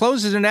 And we're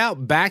closing it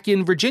out back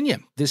in Virginia,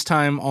 this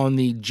time on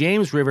the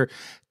James River,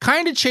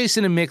 kind of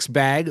chasing a mixed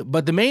bag,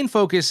 but the main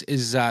focus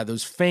is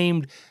those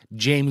famed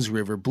James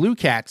River blue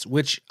cats,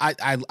 which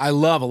I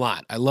love a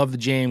lot. I love the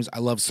James. I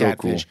love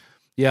catfish. Cool.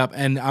 Yep,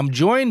 and I'm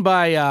joined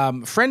by a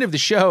friend of the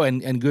show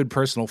and good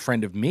personal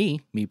friend of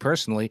me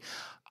personally,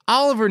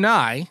 Oliver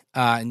Nye.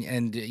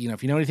 And you know,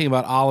 if you know anything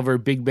about Oliver,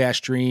 Big Bass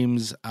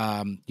Dreams,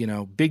 you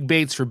know, big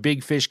baits for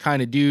big fish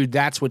kind of dude,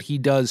 that's what he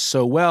does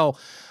so well.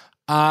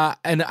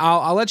 And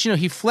I'll let you know,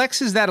 he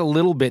flexes that a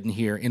little bit in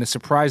here in a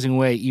surprising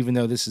way, even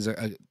though this is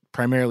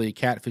primarily a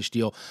catfish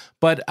deal.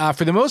 But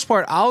for the most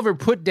part, Oliver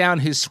put down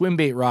his swim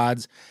bait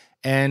rods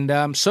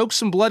and soaked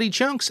some bloody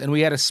chunks, and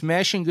we had a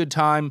smashing good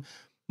time,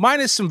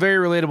 minus some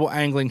very relatable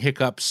angling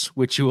hiccups,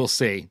 which you will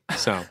see.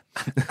 So,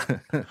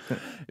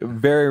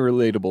 very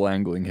relatable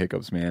angling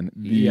hiccups, man.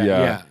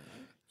 Yeah.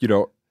 You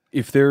know,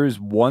 if there is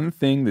one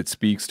thing that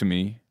speaks to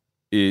me,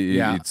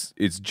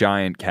 it's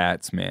giant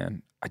cats,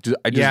 man. I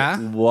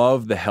just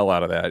love the hell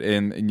out of that,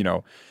 and you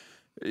know,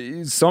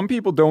 some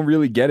people don't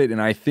really get it,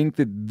 and I think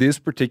that this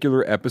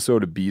particular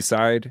episode of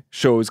B-Side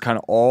shows kind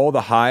of all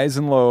the highs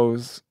and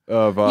lows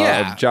of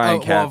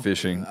giant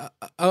catfishing.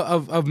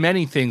 Of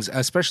many things,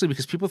 especially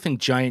because people think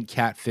giant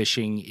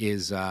catfishing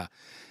is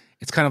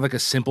it's kind of like a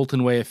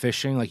simpleton way of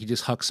fishing, like you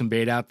just huck some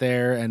bait out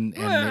there,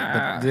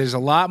 but there's a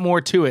lot more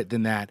to it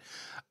than that.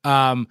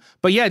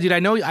 But yeah, dude, I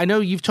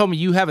know you've told me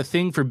you have a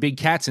thing for big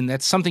cats, and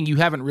that's something you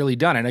haven't really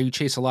done. I know you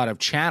chase a lot of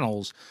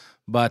channels,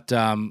 but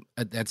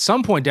at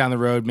some point down the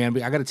road, man,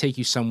 I got to take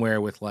you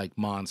somewhere with like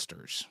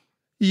monsters.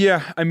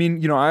 Yeah, I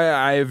mean, you know,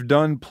 I've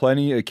done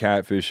plenty of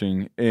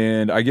catfishing,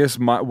 and I guess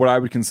what I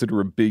would consider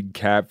a big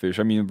catfish,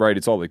 I mean, right,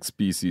 it's all like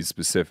species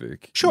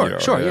specific. Sure,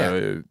 you know,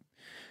 yeah.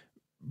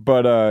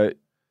 But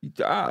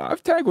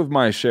I've tagged with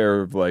my share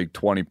of like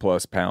 20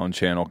 plus pound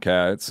channel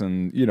cats,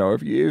 and you know,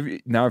 if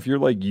you're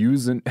like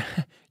using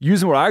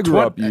what I grew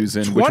up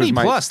using, 20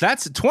 plus,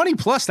 that's 20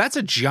 plus, that's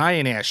a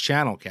giant ass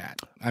channel cat.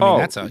 I mean,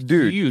 that's a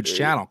huge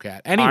channel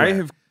cat.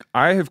 Anyway,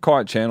 I have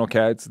caught channel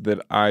cats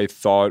that I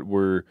thought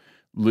were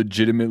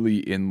legitimately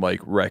in like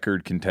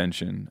record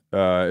contention,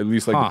 at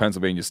least like the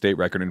Pennsylvania state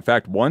record. In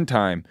fact, one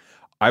time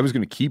I was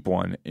going to keep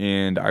one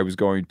and I was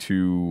going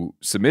to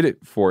submit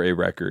it for a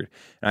record.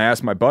 And I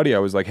asked my buddy, I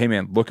was like, hey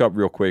man, look up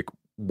real quick,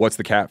 what's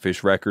the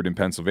catfish record in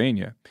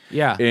Pennsylvania?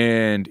 Yeah.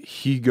 And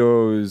he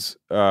goes,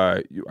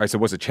 I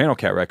said, what's a channel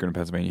cat record in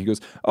Pennsylvania? He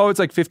goes, oh, it's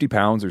like 50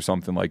 pounds or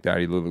something like that.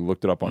 He literally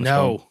looked it up on his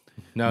phone.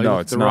 No,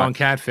 it's the wrong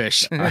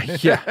catfish.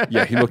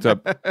 Yeah, he looked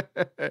up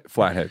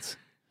flatheads.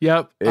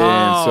 Yep. And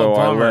I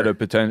let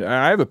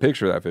I have a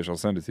picture of that fish. I'll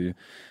send it to you.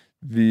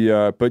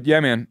 But yeah,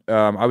 man,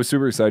 I was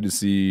super excited to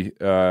see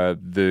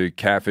the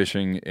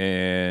catfishing,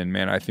 and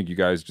man, I think you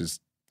guys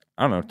just,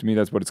 I don't know, to me,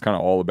 that's what it's kind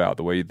of all about,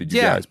 the way that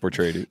you guys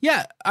portrayed it.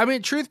 Yeah. I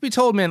mean, truth be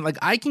told, man, like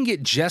I can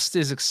get just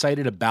as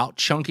excited about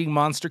chunking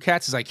monster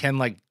cats as I can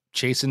like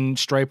chasing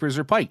stripers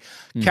or pike.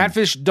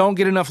 Catfish don't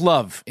get enough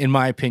love, in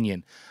my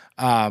opinion.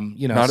 You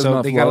know, Not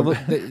so they got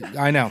love.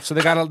 I know. So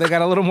they got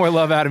a little more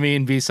love out of me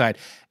in B-Side.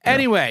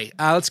 Anyway,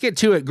 let's get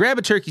to it. Grab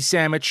a turkey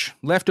sandwich,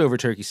 leftover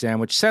turkey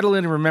sandwich, settle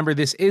in, and remember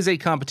this is a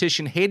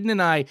competition. Hayden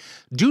and I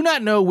do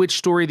not know which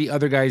story the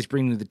other guy is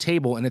bringing to the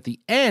table, and at the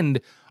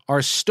end, our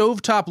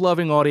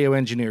stovetop-loving audio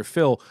engineer,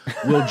 Phil,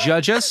 will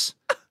judge us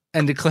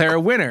and declare a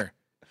winner.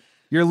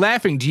 You're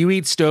laughing. Do you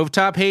eat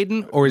stovetop,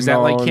 Hayden? Or is that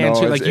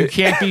like you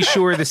can't be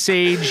sure the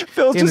sage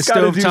in the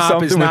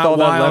stovetop is not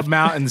Wild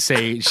Mountain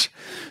sage?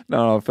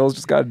 No, Phil's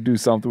just got to do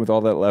something with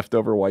all that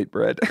leftover white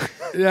bread.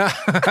 Yeah.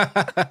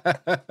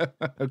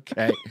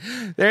 Okay.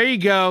 There you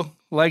go.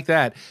 Like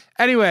that.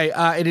 Anyway,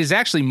 it is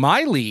actually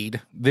my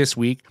lead this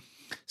week.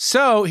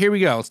 So here we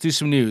go. Let's do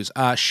some news.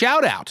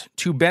 Shout out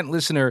to Bent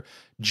listener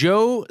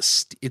Joe.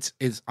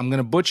 I'm going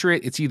to butcher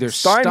it. It's either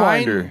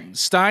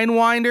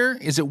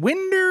Steinwinder. Is it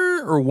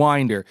Winder or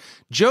Winder?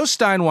 Joe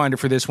Steinwinder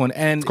for this one.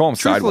 And call him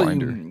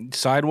Sidewinder.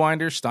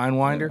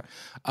 Steinwinder.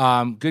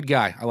 Yeah. Good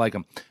guy. I like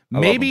him.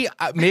 Maybe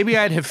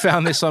I'd have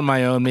found this on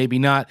my own, maybe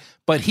not.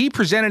 But he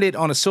presented it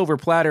on a silver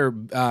platter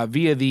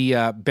via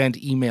the Bent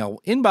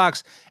email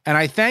inbox, and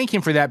I thank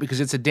him for that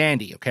because it's a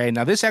dandy. Okay,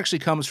 now this actually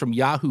comes from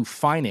Yahoo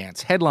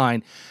Finance.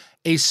 Headline: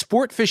 A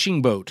sport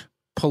fishing boat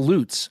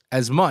pollutes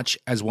as much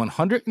as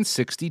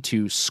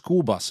 162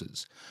 school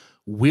buses.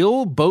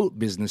 Will boat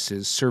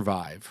businesses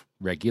survive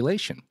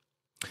regulation?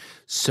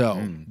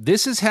 So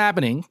this is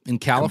happening in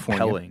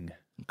California.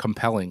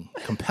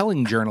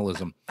 Compelling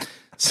journalism.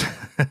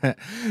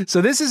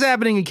 So this is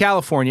happening in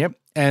California,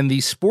 and the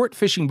sport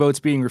fishing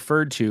boats being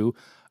referred to,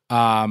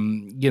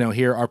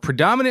 here are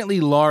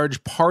predominantly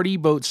large party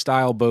boat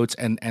style boats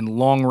and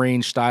long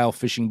range style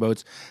fishing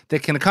boats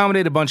that can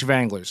accommodate a bunch of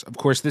anglers. Of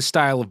course, this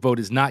style of boat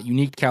is not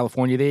unique to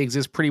California. They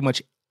exist pretty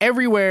much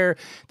everywhere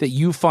that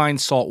you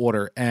find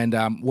saltwater. And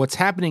what's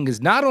happening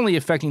is not only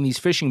affecting these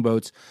fishing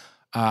boats,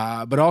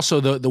 but also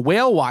the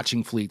whale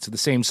watching fleets of the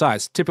same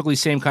size, typically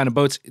same kind of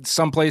boats.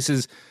 Some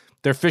places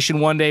they're fishing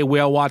one day,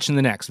 whale watching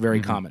the next.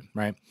 Very common,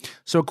 right?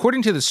 So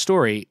according to the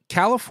story,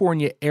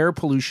 California air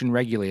pollution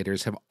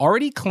regulators have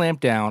already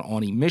clamped down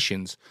on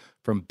emissions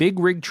from big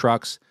rig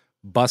trucks,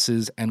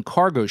 buses, and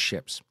cargo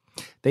ships.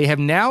 They have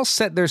now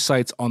set their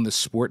sights on the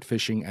sport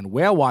fishing and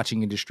whale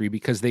watching industry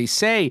because they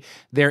say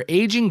their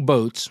aging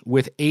boats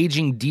with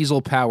aging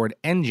diesel-powered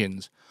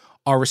engines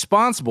are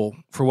responsible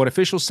for what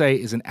officials say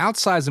is an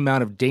outsized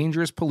amount of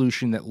dangerous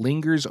pollution that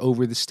lingers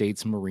over the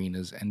state's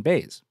marinas and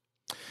bays.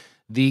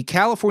 The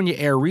California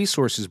Air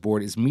Resources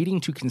Board is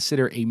meeting to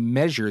consider a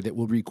measure that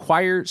will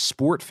require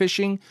sport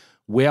fishing,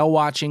 whale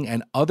watching,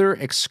 and other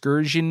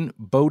excursion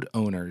boat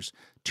owners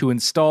to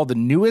install the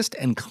newest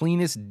and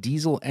cleanest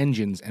diesel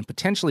engines and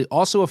potentially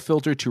also a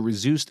filter to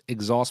reduce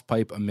exhaust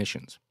pipe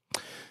emissions.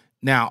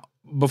 Now,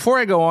 before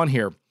I go on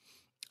here,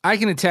 I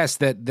can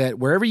attest that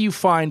wherever you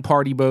find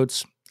party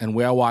boats and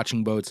whale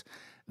watching boats,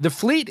 the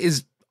fleet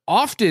is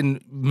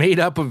often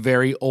made up of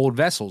very old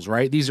vessels,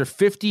 right? These are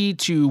 50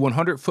 to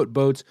 100-foot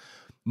boats.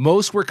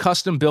 Most were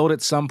custom built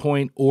at some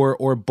point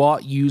or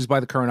bought used by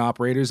the current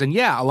operators. And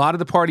yeah, a lot of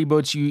the party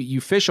boats you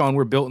fish on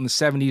were built in the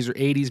 70s or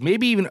 80s,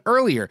 maybe even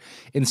earlier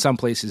in some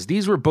places.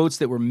 These were boats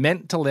that were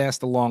meant to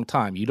last a long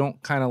time. You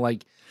don't kind of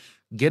like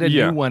get a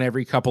new one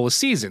every couple of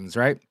seasons,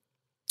 right?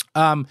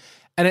 And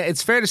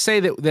it's fair to say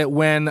that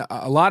when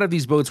a lot of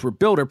these boats were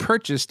built or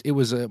purchased, it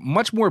was a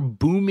much more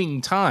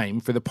booming time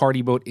for the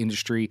party boat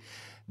industry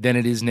than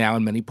it is now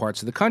in many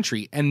parts of the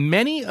country. And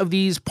many of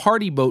these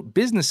party boat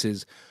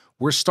businesses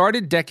were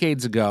started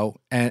decades ago,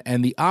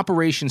 and the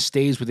operation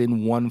stays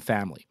within one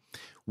family,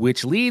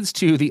 which leads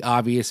to the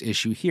obvious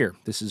issue here.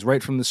 This is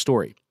right from the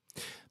story.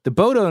 The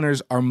boat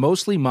owners are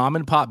mostly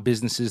mom-and-pop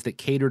businesses that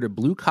cater to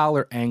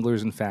blue-collar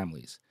anglers and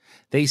families.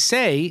 They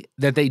say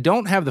that they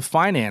don't have the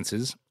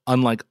finances,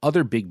 unlike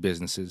other big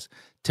businesses,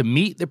 to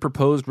meet the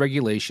proposed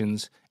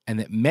regulations, and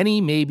that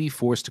many may be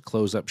forced to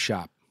close up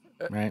shop,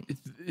 right?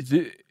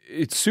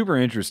 It's super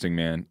interesting,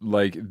 man.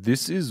 Like,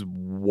 this is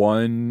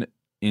one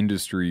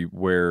industry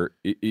where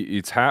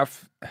it's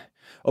half,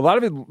 a lot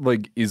of it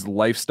like is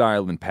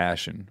lifestyle and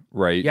passion,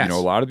 right? Yes. You know,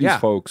 a lot of these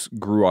folks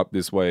grew up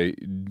this way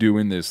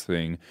doing this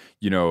thing.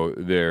 You know,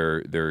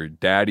 their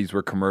daddies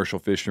were commercial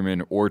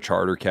fishermen or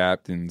charter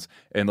captains,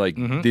 and like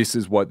this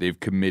is what they've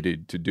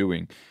committed to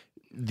doing.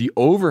 The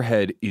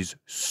overhead is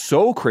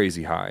so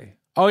crazy high.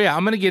 Oh yeah,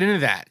 I'm going to get into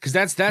that because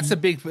that's a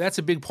big part of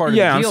the deal.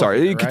 Yeah, I'm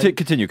sorry. Here, right?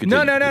 Continue.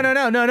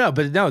 No.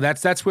 But no,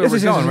 that's where we're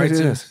going, right?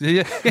 Yes.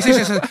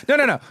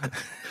 No.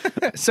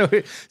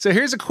 So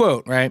here's a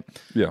quote, right?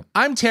 Yeah.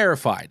 I'm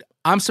terrified.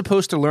 I'm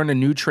supposed to learn a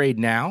new trade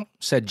now,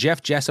 said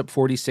Jeff Jessup,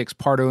 46,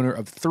 part owner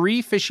of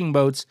 3 fishing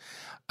boats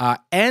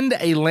and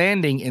a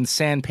landing in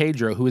San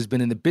Pedro, who has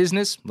been in the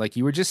business, like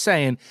you were just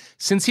saying,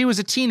 since he was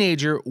a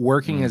teenager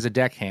working as a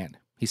deckhand.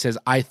 He says,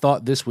 I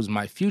thought this was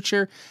my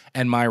future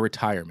and my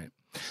retirement.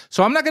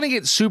 So I'm not going to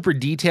get super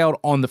detailed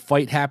on the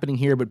fight happening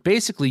here, but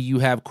basically you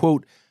have,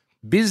 quote,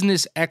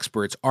 business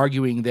experts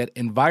arguing that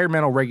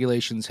environmental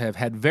regulations have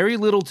had very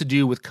little to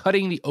do with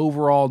cutting the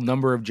overall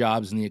number of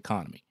jobs in the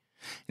economy.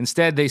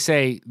 Instead, they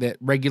say that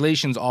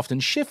regulations often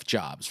shift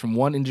jobs from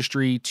one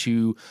industry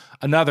to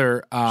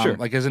another,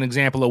 like as an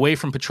example, away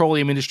from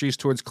petroleum industries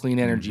towards clean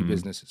energy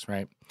businesses,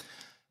 right?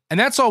 And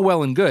that's all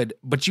well and good,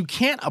 but you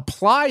can't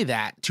apply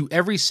that to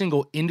every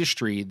single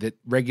industry that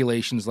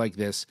regulations like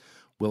this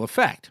will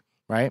affect,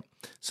 right?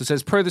 So it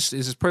says, this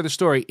is per the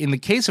story, in the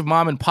case of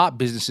mom and pop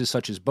businesses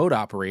such as boat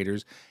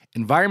operators,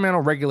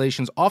 environmental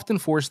regulations often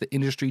force the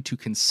industry to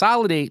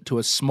consolidate to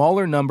a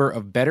smaller number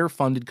of better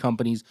funded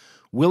companies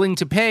willing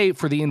to pay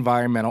for the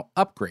environmental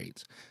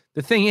upgrades.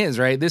 The thing is,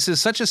 right, this is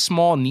such a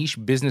small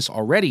niche business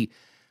already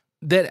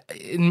that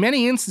in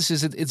many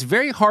instances, it's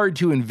very hard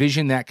to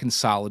envision that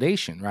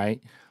consolidation,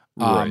 right?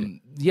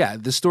 Yeah,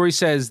 the story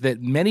says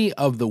that many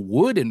of the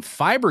wood and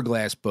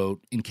fiberglass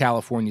boat in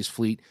California's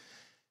fleet,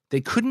 they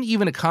couldn't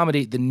even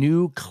accommodate the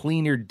new,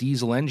 cleaner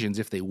diesel engines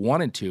if they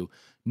wanted to,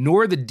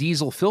 nor the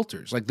diesel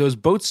filters. Like those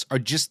boats are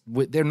just,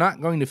 they're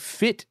not going to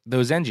fit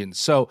those engines.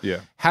 So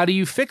how do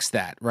you fix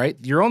that, right?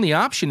 Your only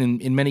option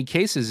in many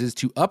cases is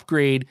to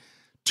upgrade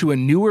to a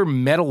newer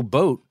metal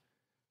boat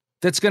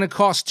that's going to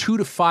cost $2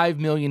 to $5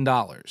 million,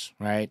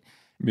 right?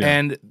 Yeah.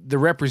 And the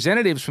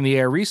representatives from the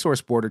Air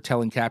Resource Board are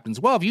telling captains,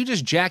 well, if you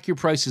just jack your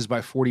prices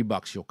by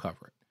 $40, you'll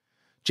cover it.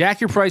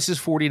 Jack your prices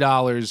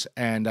 $40,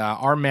 and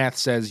our math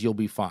says you'll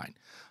be fine.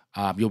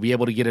 You'll be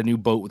able to get a new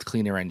boat with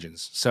cleaner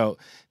engines. So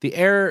the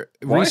Air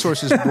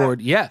Resources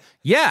Board,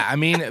 I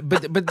mean,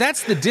 but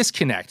that's the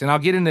disconnect, and I'll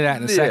get into that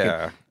in a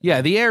second.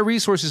 Yeah, the Air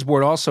Resources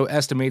Board also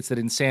estimates that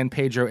in San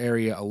Pedro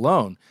area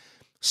alone,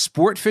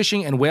 sport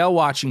fishing and whale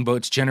watching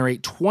boats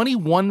generate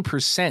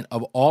 21%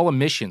 of all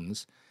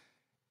emissions,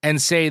 and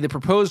say the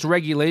proposed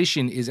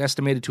regulation is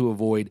estimated to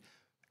avoid,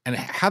 and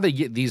how they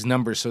get these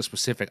numbers so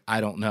specific, I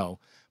don't know,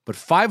 but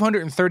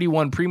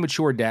 531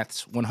 premature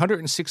deaths,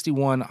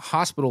 161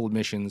 hospital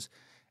admissions,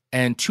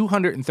 and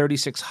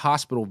 236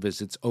 hospital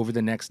visits over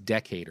the next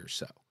decade or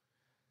so.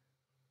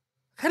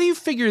 How do you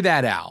figure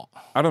that out?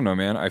 I don't know,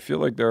 man. I feel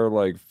like there are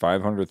like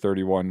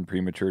 531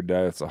 premature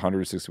deaths,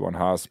 161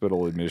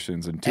 hospital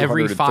admissions, and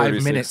 236. Every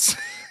 5 minutes.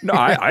 No,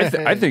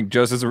 I think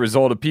just as a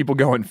result of people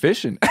going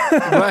fishing.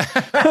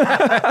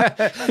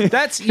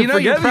 That's,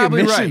 you're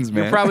probably right. Man.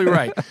 You're probably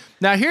right.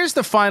 Now, here's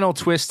the final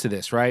twist to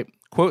this, right?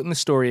 Quoting the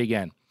story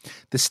again.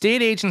 The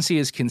state agency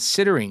is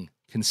considering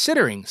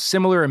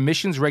similar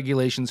emissions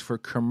regulations for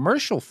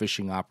commercial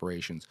fishing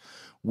operations,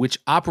 which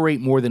operate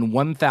more than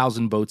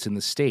 1,000 boats in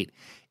the state.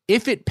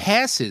 If it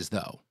passes,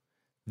 though,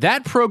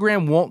 that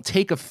program won't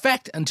take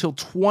effect until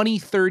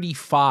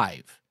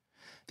 2035.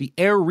 The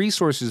Air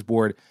Resources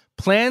Board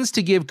plans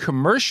to give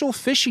commercial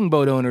fishing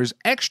boat owners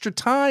extra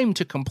time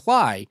to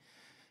comply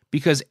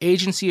because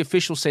agency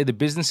officials say the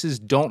businesses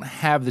don't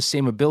have the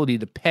same ability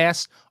to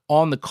pass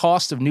on the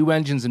cost of new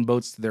engines and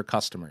boats to their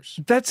customers.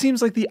 That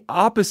seems like the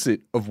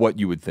opposite of what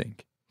you would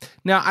think.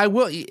 Now,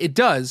 it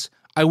does.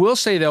 I will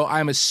say, though,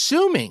 I'm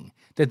assuming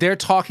that they're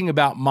talking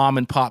about mom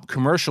and pop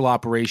commercial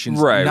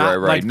operations, not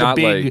like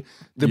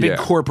the big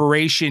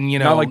corporation,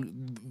 not like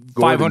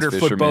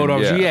 500-foot boat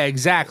owners. Yeah. Yeah,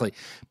 exactly.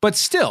 But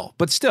still.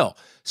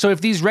 So if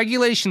these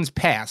regulations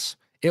pass,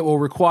 it will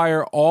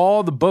require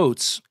all the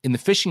boats in the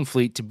fishing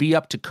fleet to be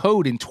up to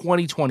code in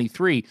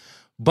 2023.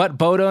 But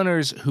boat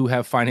owners who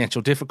have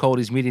financial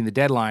difficulties meeting the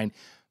deadline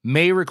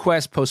may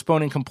request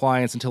postponing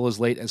compliance until as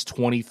late as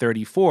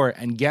 2034.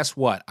 And guess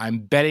what? I'm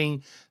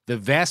betting the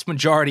vast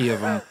majority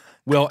of them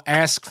will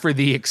ask for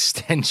the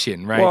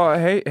extension, right? Well,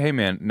 hey,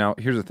 man. Now,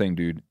 here's the thing,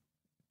 dude.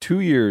 2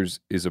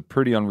 years is a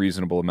pretty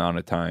unreasonable amount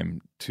of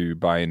time to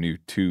buy a new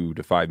 $2 to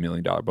 $5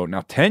 million boat.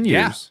 Now, 10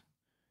 years,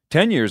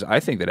 10 years, I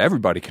think that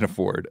everybody can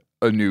afford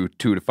a new $2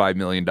 to $5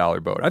 million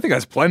boat. I think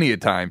that's plenty of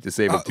time to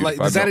save up $2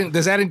 to $5 million.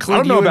 Does that include I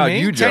don't know you about and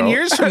me? you, Joe. 10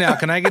 years from now,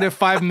 can I get a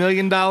 $5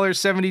 million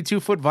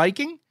 72-foot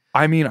Viking?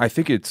 I mean, I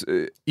think it's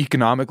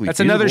economically That's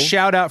feasible. another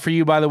shout out for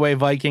you, by the way,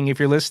 Viking. If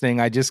you're listening,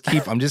 I'm just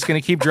going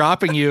to keep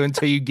dropping you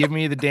until you give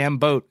me the damn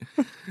boat.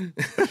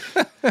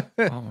 Oh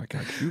my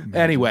God.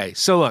 Anyway,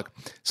 so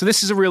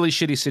this is a really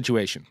shitty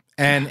situation.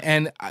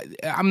 And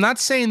I'm not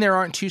saying there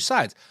aren't two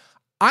sides.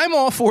 I'm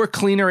all for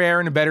cleaner air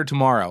and a better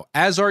tomorrow,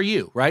 as are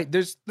you, right?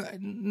 There's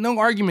no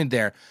argument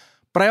there.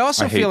 But I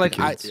also feel like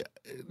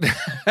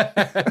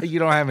you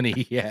don't have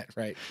any yet,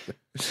 right?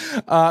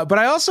 But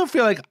I also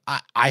feel like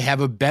I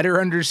have a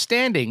better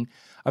understanding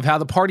of how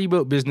the party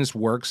boat business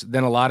works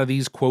than a lot of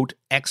these, quote,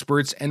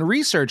 experts and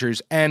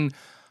researchers. And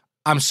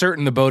I'm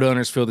certain the boat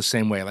owners feel the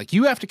same way. Like,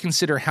 you have to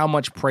consider how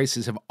much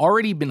prices have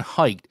already been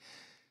hiked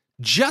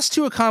just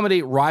to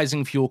accommodate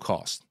rising fuel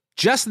costs.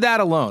 Just that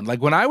alone.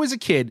 Like, when I was a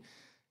kid,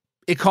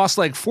 it cost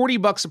like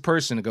 $40 a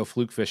person to go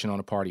fluke fishing on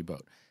a party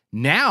boat.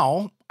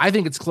 Now, I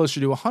think it's closer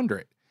to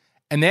 $100.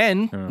 And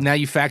then now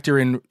you factor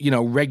in,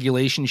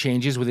 regulation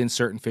changes within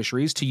certain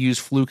fisheries, to use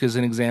fluke as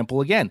an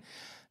example again.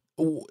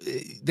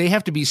 They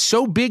have to be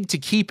so big to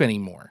keep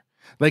anymore.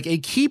 Like a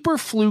keeper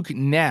fluke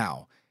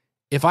now,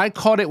 if I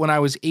caught it when I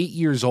was 8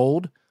 years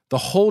old, the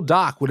whole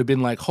dock would have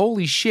been like,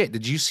 holy shit,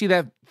 did you see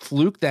that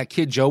fluke that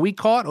kid Joey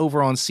caught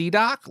over on Sea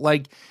Dock?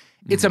 Like,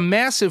 it's a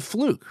massive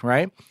fluke,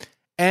 right?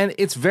 And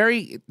it's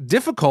very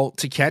difficult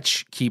to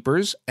catch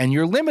keepers and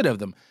your limit of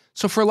them.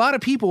 So for a lot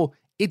of people,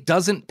 it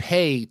doesn't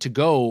pay to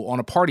go on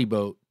a party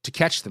boat to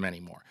catch them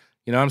anymore.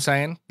 You know what I'm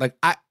saying? Like,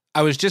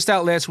 I was just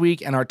out last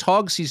week, and our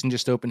TOG season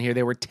just opened here.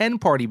 There were 10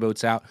 party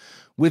boats out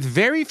with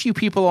very few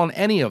people on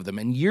any of them.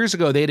 And years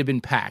ago, they'd have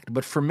been packed.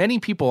 But for many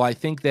people, I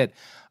think that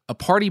a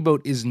party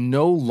boat is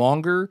no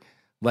longer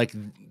like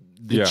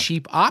the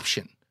cheap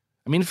option.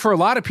 I mean, for a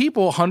lot of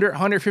people, $100,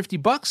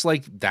 $150,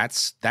 like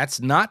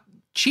that's not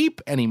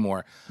cheap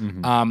anymore.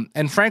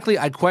 And frankly,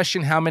 I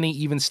question how many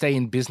even stay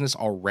in business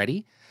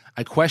already.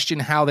 I question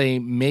how they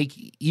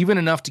make even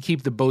enough to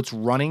keep the boats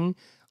running,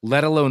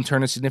 let alone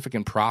turn a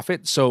significant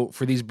profit. So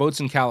for these boats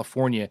in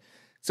California,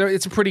 so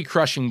it's a pretty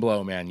crushing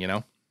blow, man, you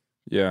know?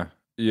 Yeah.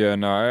 Yeah,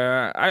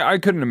 no, I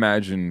couldn't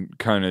imagine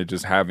kind of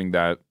just having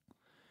that,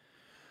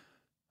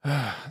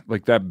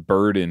 like that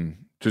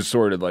burden just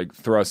sort of like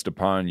thrust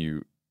upon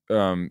you,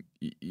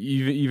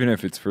 even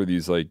if it's for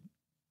these like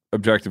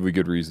objectively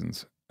good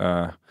reasons.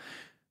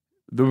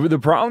 The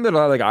problem that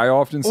I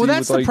often see. Well,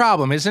 that's with, the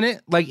problem, isn't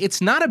it? Like,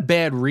 it's not a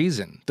bad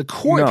reason. The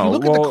core, if you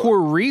look at the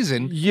core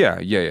reason. Yeah.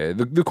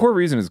 The core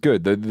reason is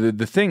good.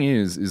 The thing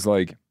is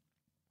like,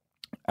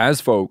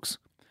 as folks,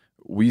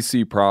 we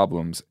see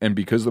problems, and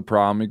because the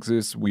problem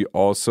exists, we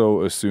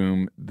also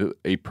assume that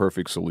a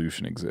perfect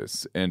solution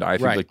exists. And I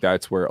think like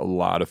that's where a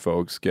lot of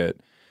folks get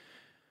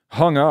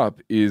hung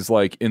up, is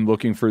like in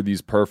looking for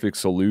these perfect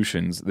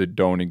solutions that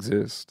don't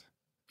exist.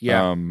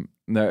 Yeah.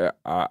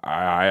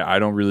 I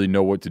don't really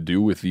know what to do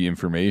with the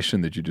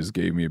information that you just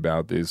gave me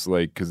about this,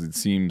 like, because it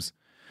seems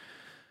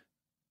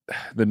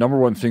the number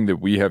one thing that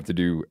we have to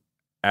do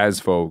as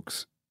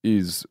folks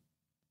is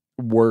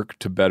work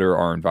to better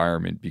our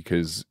environment,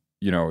 because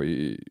you know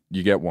you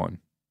get one.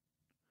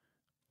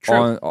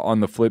 True.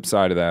 On the flip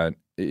side of that,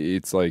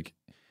 it's like,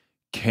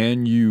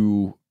 can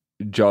you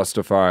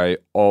justify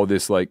all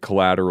this like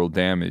collateral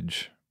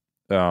damage,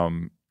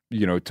 you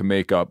know, to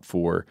make up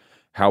for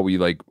how we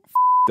like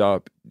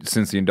up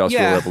since the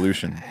Industrial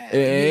Revolution?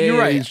 You're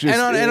right.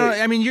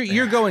 I mean,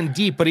 you're going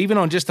deep, but even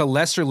on just a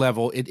lesser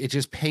level, it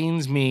just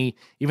pains me,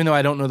 even though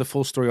I don't know the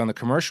full story on the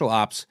commercial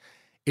ops,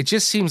 it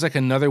just seems like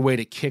another way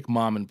to kick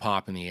mom and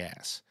pop in the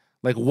ass.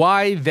 Like,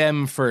 why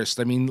them first?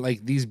 I mean,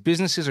 like, these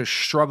businesses are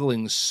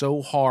struggling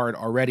so hard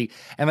already.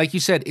 And like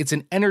you said, it's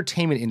an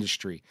entertainment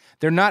industry.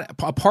 They're not,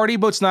 a party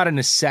boat's not a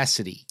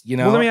necessity, you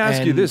know? Well, let me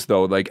ask you this,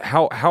 though. Like,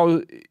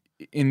 how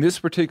in this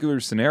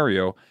particular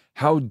scenario,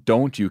 how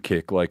don't you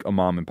kick like a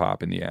mom and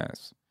pop in the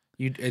ass?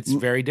 It's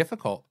very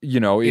difficult. You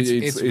know, it's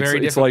very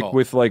difficult. It's like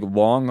with like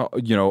long,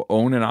 you know,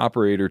 own and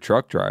operator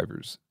truck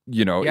drivers.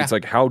 You know, it's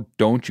like, how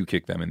don't you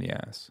kick them in the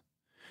ass?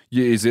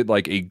 Is it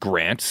like a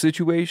grant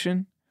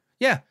situation?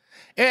 Yeah.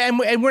 And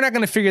we're not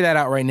going to figure that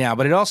out right now,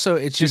 but it's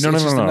just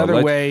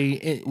another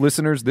way.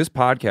 Listeners, this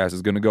podcast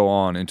is going to go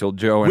on until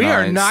Joe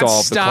and I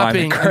solve the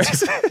climate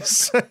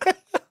crisis.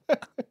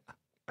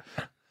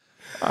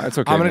 It's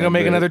okay. I'm going to go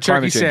make another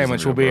turkey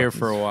sandwich. We'll be here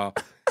for a while.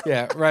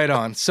 Yeah, right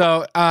on.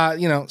 So,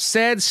 you know,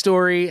 sad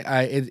story.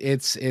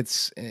 It's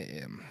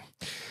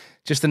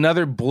just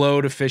another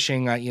blow to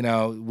fishing. You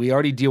know, we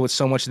already deal with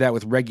so much of that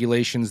with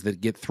regulations that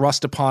get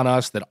thrust upon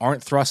us that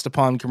aren't thrust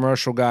upon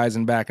commercial guys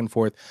and back and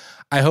forth.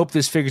 I hope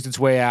this figures its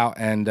way out,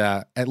 and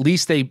at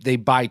least they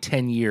buy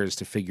 10 years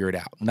to figure it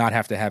out, not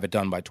have to have it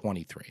done by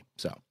 23.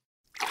 So.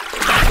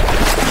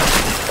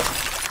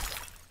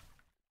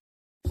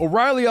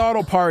 O'Reilly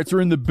Auto Parts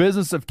are in the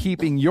business of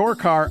keeping your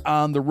car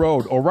on the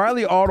road.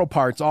 O'Reilly Auto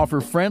Parts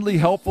offer friendly,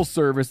 helpful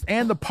service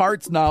and the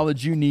parts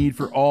knowledge you need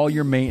for all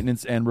your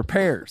maintenance and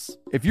repairs.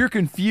 If you're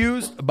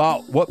confused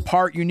about what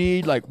part you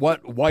need, like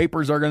what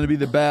wipers are going to be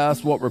the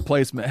best, what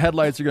replacement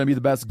headlights are going to be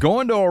the best,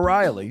 go into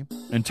O'Reilly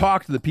and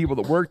talk to the people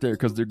that work there,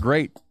 because they're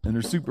great and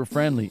they're super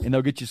friendly, and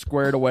they'll get you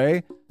squared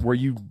away where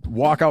you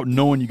walk out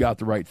knowing you got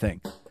the right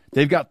thing.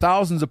 They've got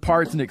thousands of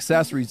parts and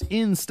accessories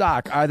in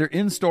stock, either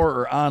in-store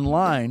or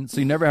online, so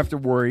you never have to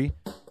worry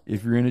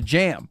if you're in a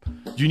jam.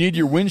 Do you need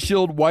your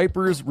windshield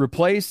wipers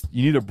replaced?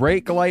 You need a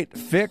brake light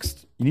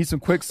fixed? You need some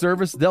quick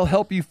service? They'll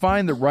help you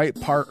find the right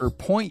part or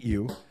point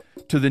you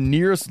to the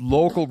nearest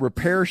local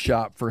repair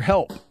shop for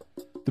help.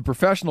 The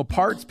professional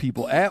parts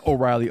people at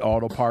O'Reilly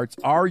Auto Parts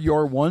are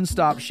your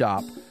one-stop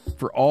shop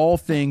for all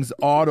things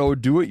auto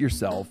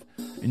do-it-yourself,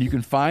 and you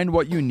can find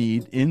what you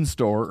need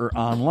in-store or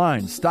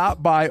online.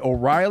 Stop by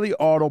O'Reilly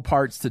Auto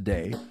Parts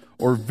today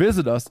or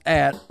visit us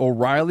at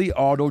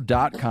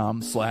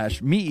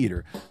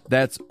O'ReillyAuto.com/MeatEater.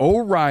 That's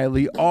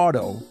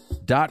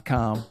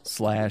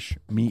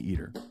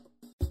O'ReillyAuto.com/MeatEater.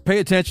 Pay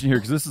attention here,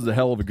 because this is a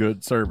hell of a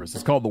good service.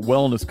 It's called the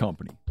Wellness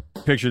Company.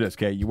 Picture this,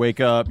 okay? You wake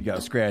up, you got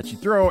a scratchy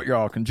throat, you're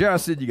all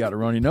congested, you got a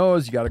runny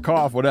nose, you got a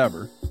cough,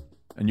 whatever.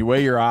 And you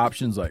weigh your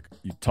options, like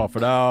you tough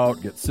it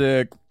out, get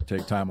sick,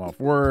 take time off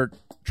work,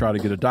 try to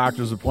get a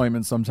doctor's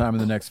appointment sometime in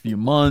the next few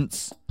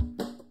months,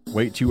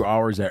 wait 2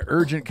 hours at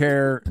urgent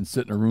care and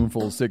sit in a room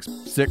full of sick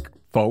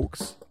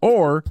folks.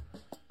 Or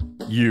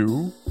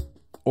you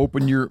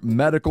open your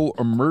medical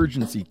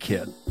emergency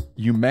kit.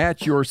 You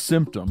match your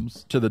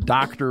symptoms to the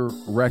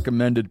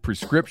doctor-recommended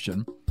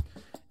prescription,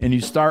 and you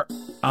start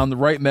on the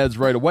right meds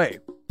right away.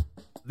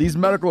 These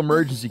medical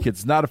emergency kits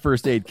is not a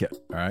first aid kit,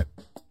 all right?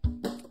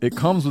 It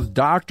comes with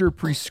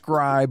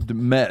doctor-prescribed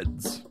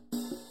meds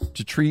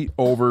to treat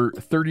over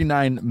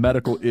 39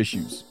 medical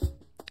issues.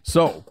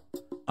 So,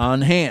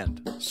 on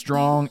hand,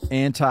 strong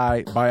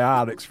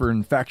antibiotics for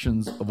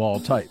infections of all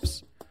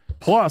types.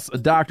 Plus, a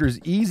doctor's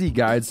easy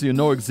guide so you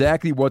know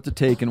exactly what to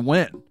take and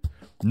when.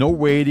 No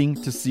waiting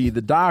to see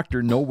the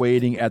doctor, no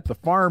waiting at the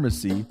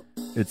pharmacy.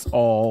 It's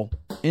all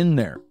in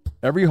there.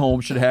 Every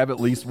home should have at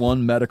least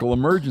one medical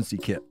emergency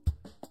kit.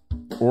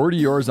 Order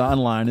yours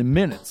online in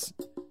minutes.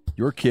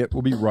 Your kit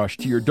will be rushed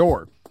to your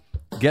door.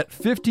 Get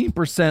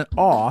 15%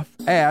 off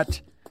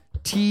at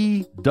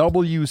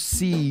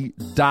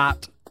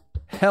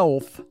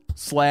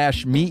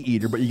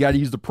twc.health/meateater, but you got to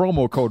use the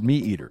promo code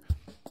meateater.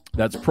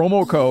 That's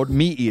promo code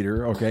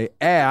meateater, okay,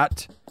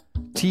 at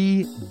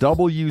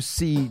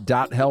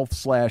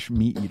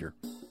twc.health/meateater.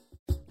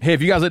 Hey,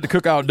 if you guys like to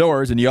cook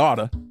outdoors, and you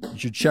oughta, you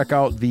should check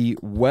out the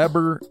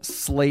Weber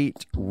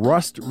Slate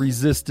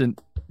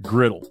rust-resistant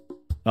griddle.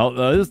 Now,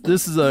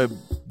 this is a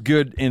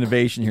good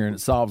innovation here, and it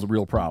solves a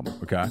real problem,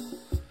 okay?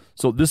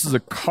 So this is a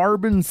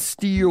carbon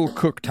steel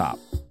cooktop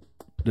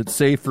that's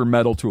safe for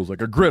metal tools,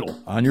 like a griddle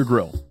on your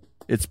grill.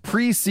 It's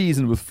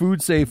pre-seasoned with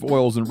food-safe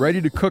oils and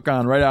ready to cook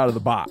on right out of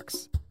the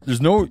box. There's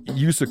no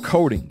use of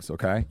coatings,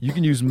 okay? You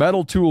can use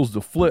metal tools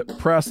to flip,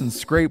 press, and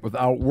scrape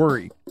without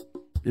worry.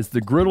 It's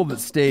the griddle that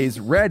stays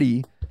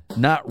ready,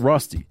 not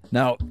rusty.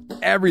 Now,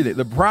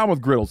 the problem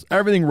with griddles,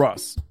 everything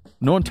rusts.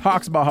 No one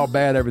talks about how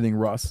bad everything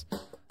rusts.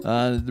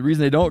 The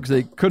reason they don't is because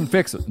they couldn't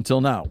fix it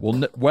until now.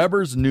 Well,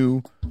 Weber's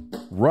new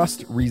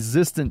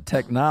rust-resistant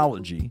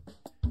technology,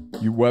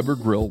 your Weber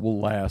grill will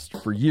last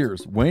for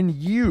years. When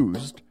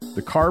used,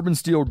 the carbon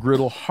steel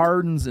griddle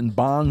hardens and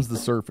bonds the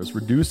surface,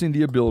 reducing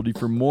the ability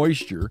for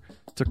moisture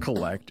to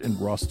collect and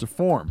rust to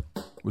form.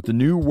 With the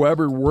new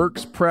Weber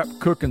Works Prep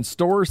Cook and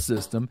Store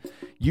system,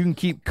 you can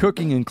keep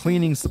cooking and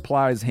cleaning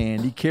supplies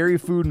handy, carry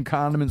food and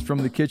condiments from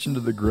the kitchen to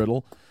the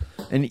griddle,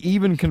 and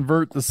even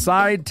convert the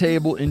side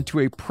table into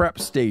a prep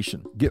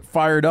station. Get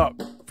fired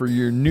up for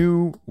your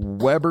new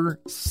Weber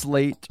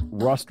Slate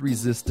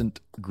rust-resistant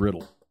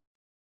griddle.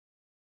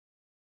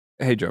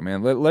 Hey, Joe,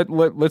 man,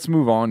 let's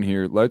move on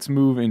here. Let's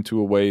move into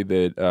a way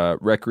that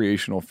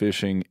recreational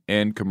fishing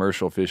and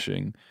commercial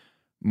fishing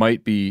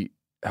might be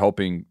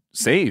helping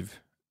save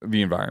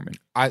the environment.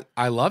 I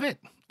love it.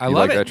 I You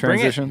love like it. that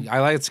transition? I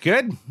like it's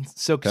good.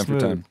 It's silky 10 for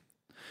smooth. 10.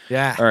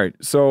 Yeah. All right.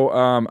 So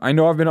I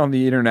know I've been on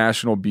the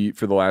international beat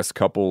for the last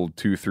couple,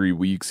 2-3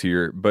 weeks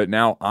here, but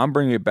now I'm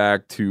bringing it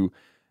back to,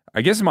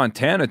 I guess,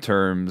 Montana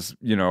terms.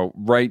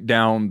 Right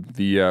down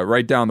the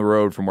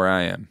road from where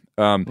I am.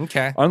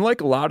 Okay.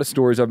 Unlike a lot of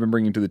stories I've been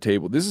bringing to the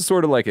table, this is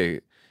sort of like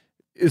a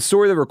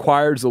story that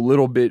requires a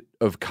little bit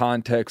of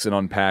context and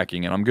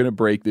unpacking, and I'm going to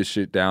break this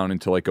shit down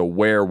into like a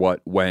where,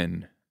 what,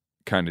 when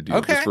kind of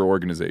deal, just for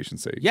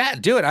organization's sake. Yeah,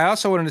 do it. I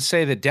also wanted to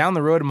say that down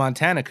the road in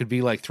Montana could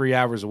be like 3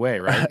 hours away,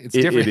 right? It's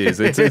different. It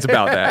is. It's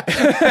about that.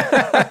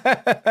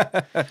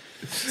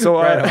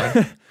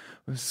 So,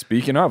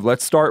 speaking of,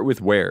 let's start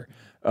with where.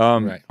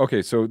 Right.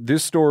 Okay, so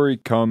this story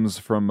comes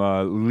from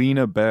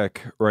Lena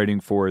Beck writing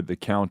for The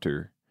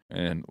Counter.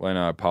 And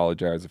Lena, I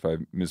apologize if I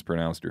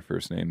mispronounced your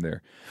first name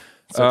there.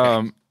 It's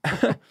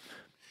okay.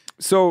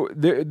 So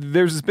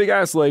there's this big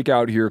ass lake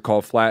out here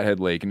called Flathead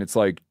Lake, and it's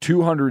like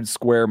 200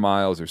 square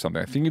miles or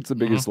something. I think it's the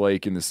biggest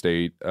lake in the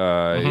state.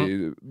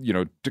 To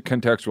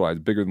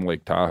contextualize, bigger than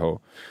Lake Tahoe.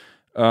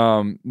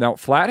 Now,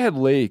 Flathead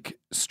Lake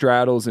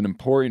straddles an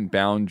important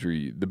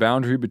boundary, the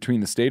boundary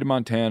between the state of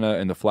Montana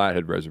and the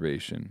Flathead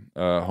Reservation,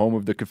 home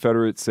of the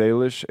Confederate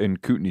Salish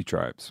and Kootenai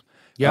tribes.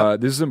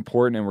 Yep. This is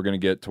important, and we're going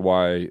to get to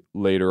why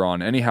later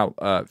on. Anyhow,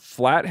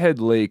 Flathead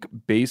Lake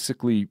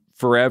basically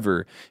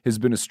forever has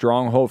been a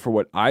stronghold for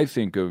what I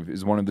think of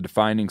as one of the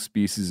defining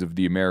species of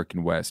the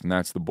American West, and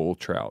that's the bull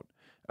trout.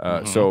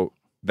 So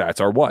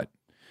that's our what.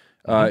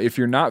 If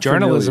you're not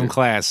journalism familiar,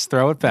 class,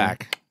 throw it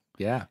back.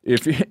 Yeah.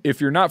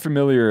 If you're not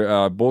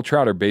familiar, bull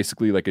trout are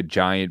basically like a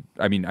giant.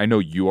 I mean, I know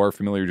you are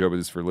familiar, Joe, but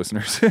this is for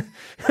listeners.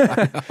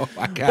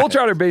 Bull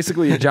trout are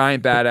basically a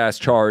giant badass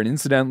char, and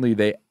incidentally,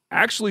 they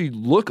actually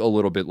look a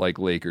little bit like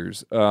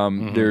Lakers.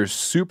 They're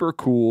super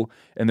cool,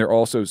 and they're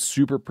also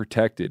super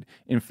protected.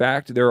 In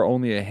fact, there are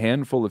only a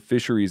handful of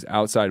fisheries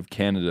outside of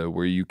Canada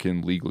where you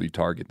can legally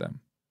target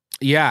them.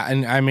 Yeah,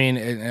 and I mean,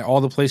 in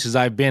all the places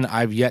I've been,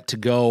 I've yet to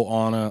go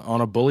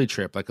on a bully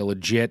trip, like a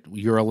legit,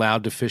 you're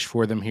allowed to fish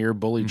for them here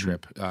bully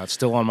trip. It's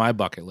still on my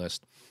bucket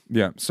list.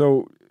 Yeah,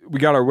 so we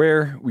got our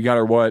where, we got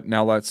our what.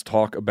 Now let's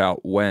talk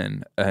about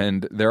when.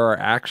 And there are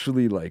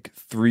actually like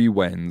 3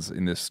 whens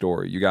in this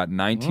story. You got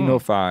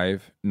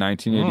 1905,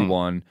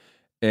 1981,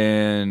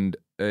 and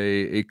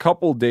a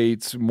couple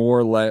dates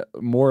more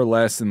or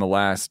less in the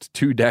last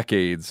 2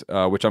 decades,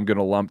 which I'm going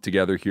to lump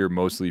together here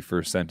mostly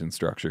for sentence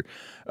structure.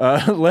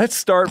 Let's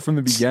start from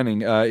the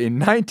beginning. In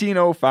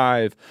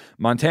 1905,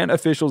 Montana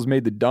officials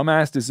made the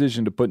dumbass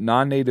decision to put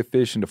non-native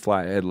fish into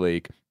Flathead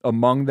Lake,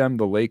 among them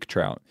the lake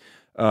trout.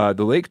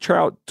 The lake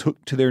trout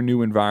took to their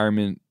new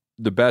environment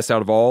the best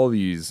out of all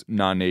these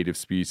non-native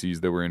species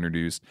that were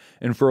introduced.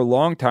 And for a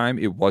long time,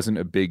 it wasn't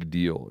a big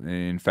deal.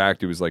 In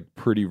fact, it was like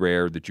pretty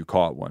rare that you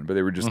caught one, but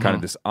they were just kind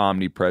of this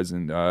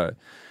omnipresent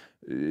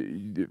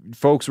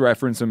folks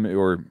refer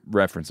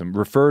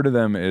to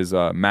them as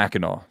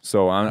Mackinac.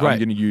 So I'm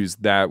going to use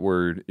that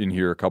word in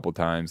here a couple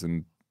times.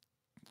 And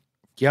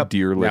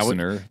dear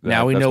listener,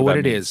 now we know what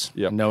it means. is.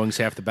 Yep. Knowing's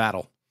half the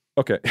battle.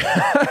 Okay.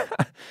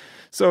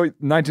 So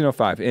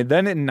 1905, and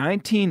then in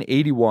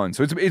 1981.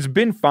 So it's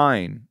been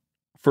fine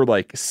for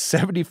like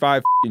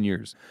 75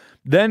 years.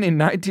 Then in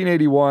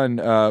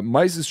 1981,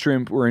 Mice's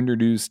shrimp were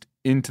introduced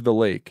into the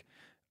lake.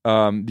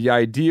 The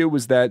idea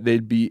was that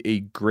they'd be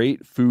a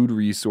great food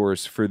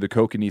resource for the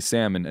kokanee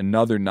salmon,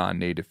 another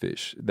non-native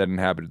fish that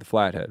inhabited the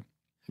Flathead.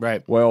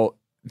 Right. Well,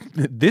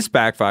 this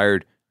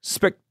backfired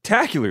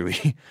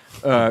spectacularly.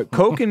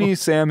 Kokanee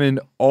salmon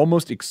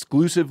almost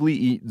exclusively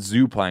eat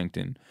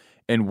zooplankton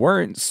and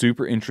weren't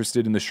super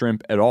interested in the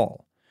shrimp at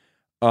all.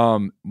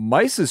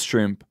 Mice's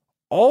shrimp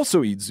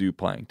also eat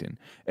zooplankton,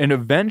 and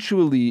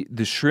eventually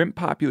the shrimp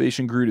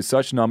population grew to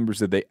such numbers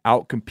that they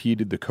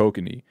outcompeted the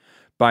kokanee.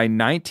 By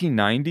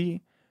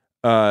 1990,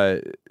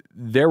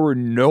 there were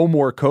no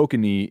more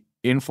kokanee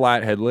in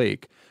Flathead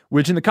Lake,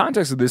 which in the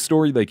context of this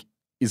story, like,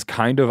 is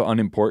kind of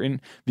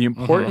unimportant. The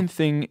important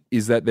thing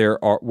is that there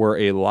were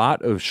a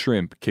lot of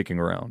shrimp kicking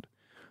around.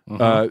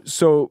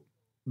 So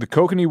the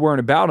kokanee weren't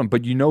about them,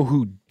 but you know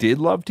who did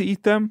love to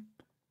eat them?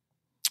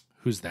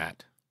 Who's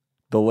that?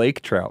 The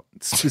lake trout,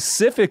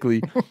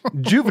 specifically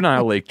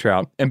juvenile lake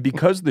trout. And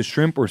because the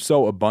shrimp were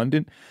so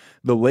abundant,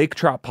 the lake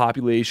trout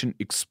population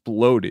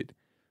exploded.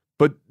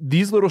 But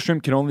these little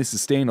shrimp can only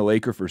sustain a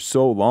laker for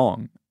so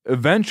long.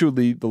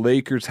 Eventually, the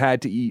lakers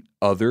had to eat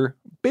other,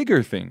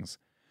 bigger things.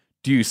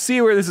 Do you see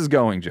where this is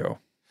going, Joe?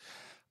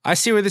 I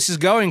see where this is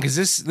going because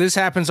this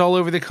happens all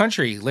over the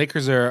country.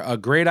 Lakers are a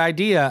great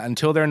idea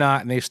until they're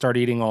not, and they start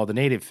eating all the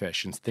native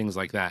fish and things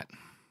like that.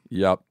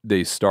 Yep,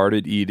 they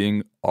started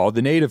eating all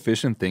the native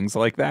fish and things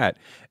like that,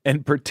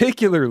 and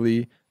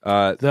particularly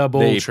the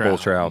bull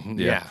trout.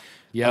 Yeah.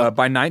 Yeah.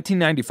 By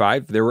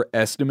 1995, there were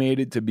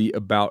estimated to be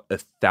about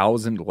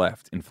 1,000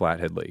 left in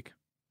Flathead Lake.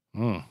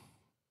 Yeah.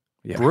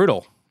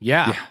 Brutal.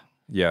 Yeah.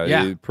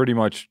 It pretty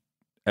much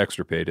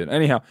extirpated.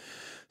 Anyhow,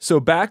 so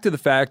back to the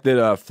fact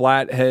that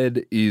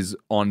Flathead is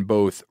on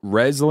both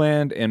res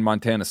land and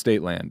Montana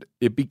state land.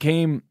 It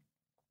became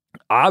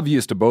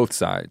obvious to both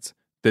sides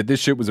that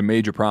this shit was a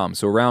major problem.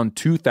 So around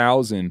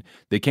 2000,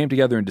 they came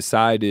together and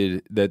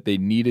decided that they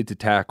needed to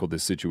tackle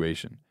this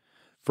situation.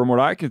 From what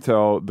I can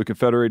tell, the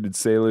Confederated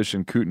Salish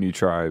and Kootenai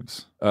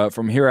tribes,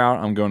 from here out,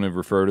 I'm going to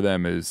refer to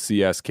them as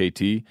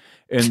CSKT.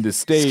 And the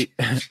state,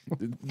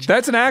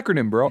 that's an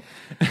acronym, bro.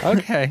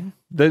 Okay.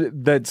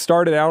 that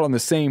started out on the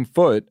same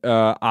foot,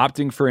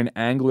 opting for an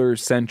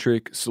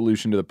angler-centric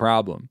solution to the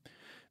problem.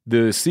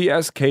 The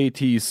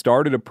CSKT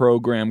started a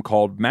program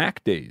called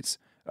Mac Days.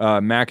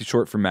 Mac is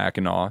short for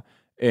Mackinac.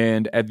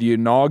 And at the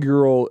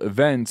inaugural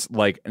events,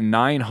 like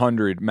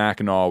 900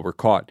 Mackinac were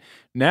caught.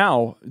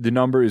 Now, the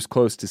number is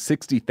close to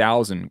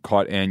 60,000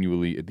 caught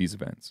annually at these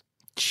events.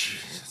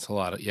 Jeez, that's a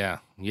lot of, yeah,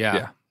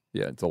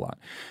 it's a lot.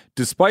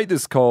 Despite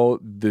this call,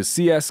 the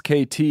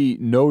CSKT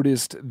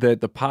noticed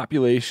that the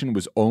population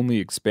was only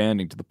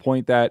expanding to the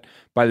point that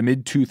by the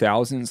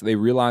mid-2000s, they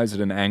realized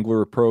that an angler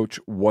approach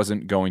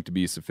wasn't going to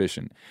be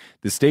sufficient.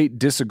 The state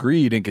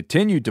disagreed and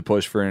continued to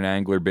push for an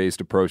angler-based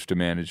approach to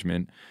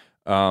management.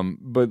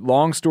 But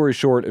long story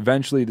short,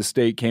 eventually the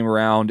state came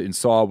around and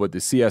saw what the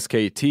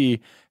CSKT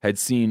had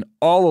seen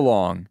all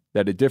along,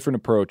 that a different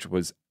approach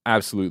was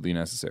absolutely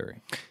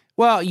necessary.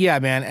 Well, yeah,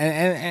 man,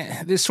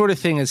 and this sort of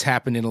thing has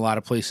happened in a lot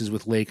of places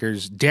with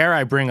lakers. Dare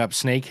I bring up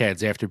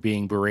snakeheads after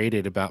being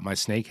berated about my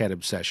snakehead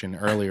obsession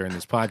earlier in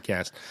this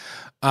podcast?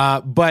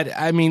 But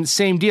I mean,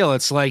 same deal.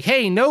 It's like,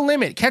 hey, no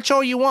limit, catch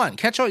all you want,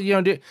 catch all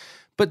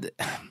but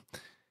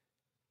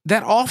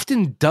that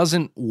often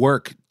doesn't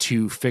work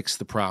to fix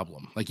the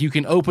problem. Like, you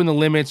can open the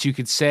limits, you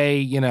could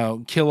say,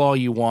 kill all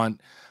you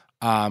want.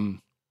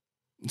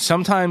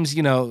 Sometimes,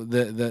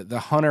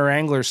 the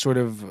hunter-angler sort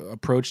of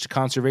approach to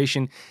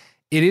conservation,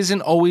 it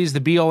isn't always the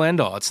be-all,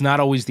 end-all. It's not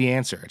always the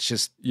answer. It's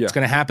just, it's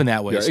going to happen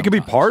that way. Yeah, it can be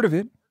part of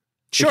it.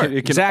 Sure,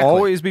 it can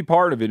always be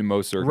part of it in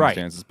most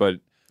circumstances, right.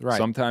 But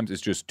sometimes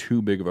it's just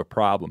too big of a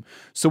problem.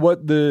 So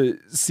what the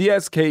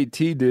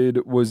CSKT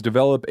did was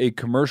develop a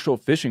commercial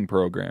fishing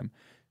program.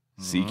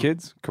 See,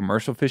 kids,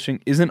 commercial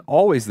fishing isn't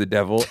always the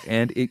devil,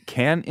 and it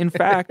can, in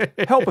fact,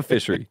 help a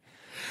fishery.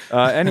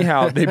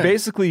 Anyhow, they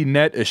basically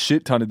net a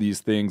shit ton of these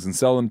things and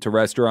sell them to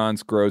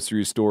restaurants,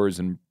 grocery stores,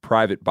 and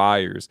private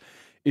buyers.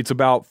 It's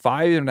about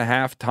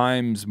 5.5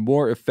 times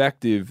more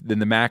effective than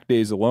the Mac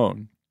Days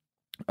alone.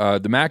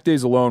 The Mac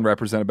Days alone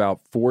represent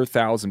about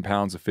 4,000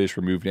 pounds of fish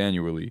removed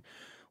annually,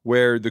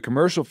 where the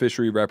commercial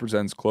fishery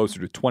represents closer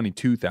to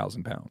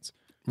 22,000 pounds.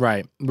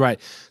 Right.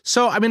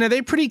 So, I mean, are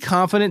they pretty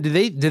confident? Do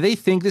they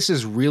think this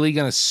is really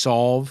going to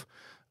solve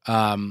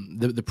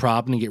the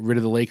problem and get rid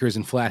of the lakers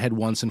in Flathead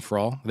once and for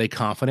all? Are they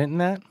confident in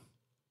that?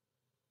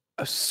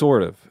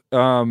 Sort of.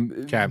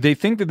 Okay. They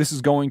think that this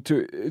is going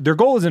to. Their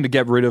goal isn't to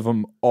get rid of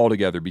them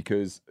altogether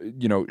because,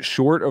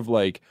 short of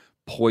like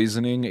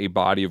poisoning a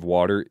body of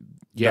water,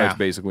 that's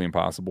basically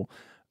impossible.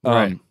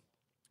 Right.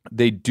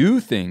 They do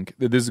think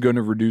that this is going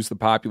to reduce the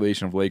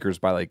population of Lakers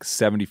by like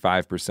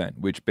 75%,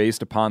 which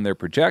based upon their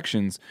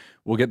projections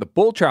will get the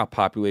bull trout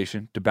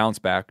population to bounce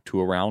back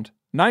to around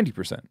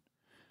 90%.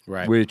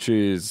 Right. Which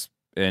is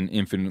an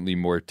infinitely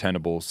more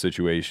tenable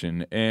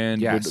situation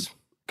and would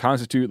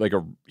constitute like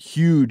a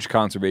huge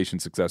conservation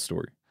success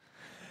story.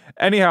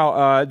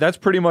 Anyhow, that's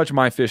pretty much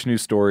my fish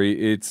news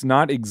story. It's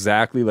not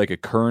exactly like a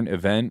current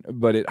event,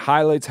 but it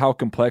highlights how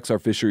complex our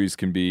fisheries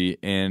can be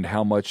and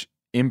how much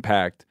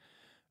impact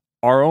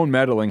our own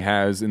meddling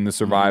has in the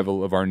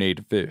survival of our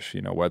native fish,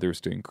 you know, whether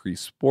it's to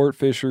increase sport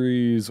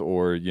fisheries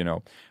or, you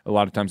know, a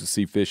lot of times to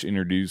see fish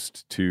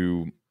introduced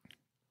to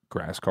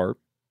grass carp,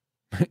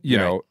 you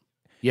know,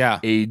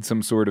 aid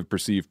some sort of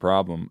perceived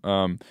problem.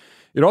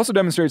 It also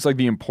demonstrates like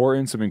the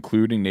importance of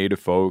including native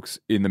folks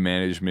in the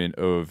management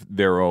of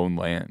their own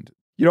land.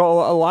 You know,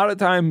 a lot of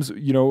times,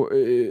 you know,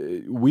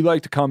 we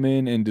like to come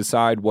in and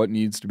decide what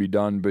needs to be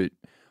done, but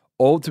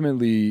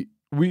ultimately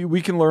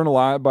we can learn a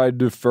lot by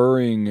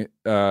deferring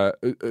a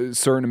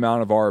certain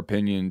amount of our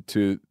opinion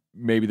to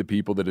maybe the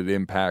people that it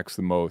impacts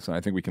the most. And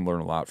I think we can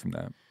learn a lot from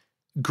that.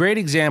 Great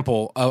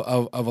example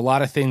of a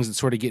lot of things that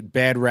sort of get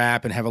bad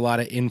rap and have a lot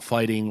of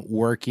infighting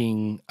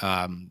working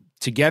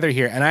together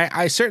here. And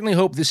I certainly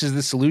hope this is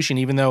the solution,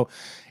 even though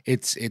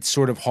it's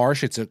sort of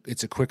harsh. It's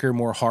a quicker,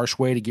 more harsh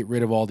way to get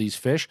rid of all these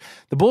fish.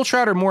 The bull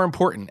trout are more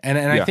important. And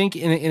I think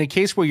in a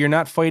case where you're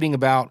not fighting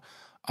about,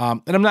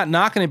 and I'm not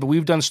knocking it, but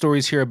we've done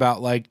stories here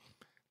about like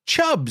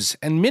chubs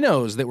and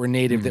minnows that were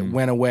native that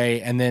went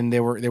away, and then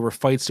there were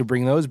fights to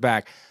bring those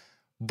back.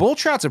 Bull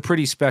trout's a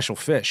pretty special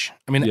fish.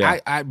 I mean,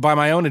 I by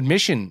my own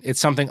admission, it's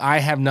something I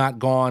have not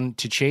gone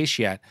to chase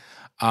yet.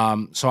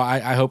 So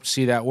I hope to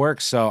see that work.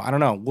 So I don't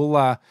know.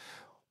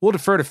 We'll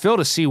defer to Phil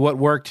to see what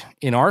worked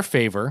in our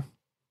favor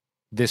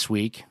this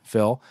week,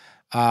 Phil.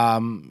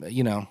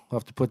 You know, we'll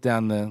have to put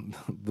down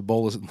the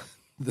bowl of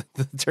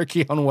the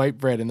turkey on white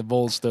bread in the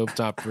bowl of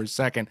stovetop for a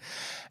second.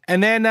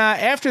 And then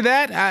after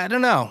that, I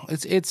don't know.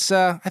 It's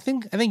I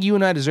think you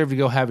and I deserve to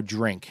go have a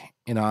drink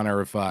in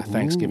honor of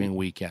Thanksgiving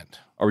weekend.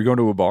 Are we going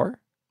to a bar?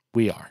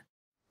 We are.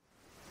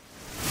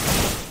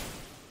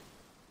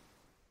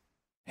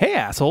 Hey,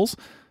 assholes.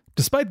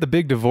 Despite the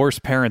big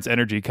divorced parents'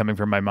 energy coming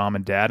from my mom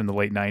and dad in the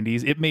late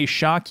 90s, it may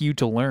shock you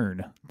to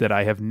learn that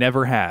I have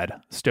never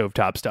had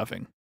stovetop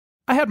stuffing.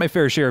 I had my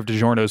fair share of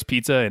DiGiorno's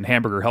pizza and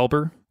hamburger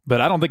helper, but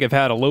I don't think I've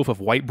had a loaf of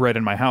white bread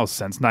in my house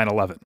since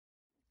 9/11.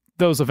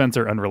 Those events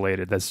are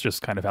unrelated. That's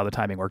just kind of how the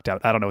timing worked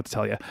out. I don't know what to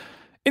tell you.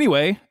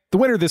 Anyway, the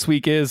winner this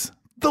week is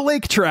the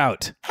lake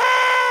trout.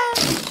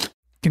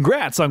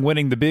 Congrats on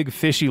winning the big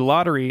fishy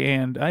lottery,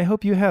 and I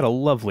hope you had a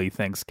lovely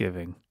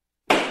Thanksgiving.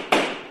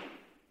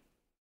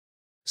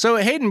 So,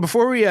 Hayden,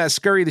 before we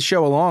scurry the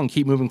show along,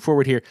 keep moving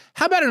forward here,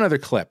 how about another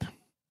clip?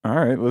 All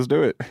right, let's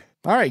do it.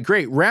 All right,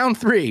 great. Round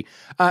 3.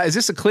 Is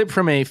this a clip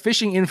from a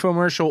fishing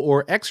infomercial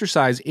or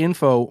exercise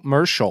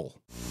infomercial?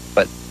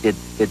 But it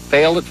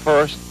failed at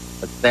first,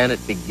 but then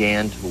it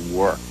began to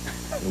work.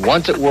 And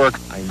once it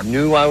worked, I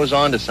knew I was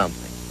onto something.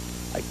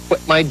 I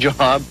quit my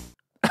job.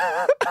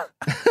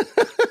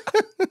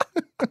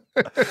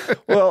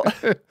 Well,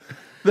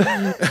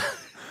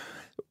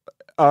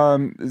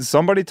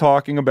 somebody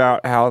talking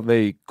about how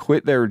they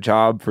quit their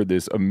job for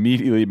this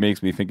immediately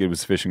makes me think it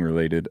was fishing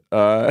related.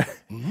 It's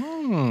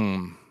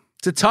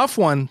a tough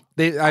one.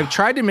 I've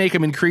tried to make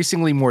them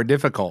increasingly more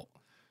difficult.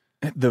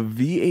 The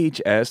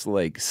VHS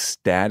like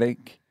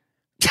static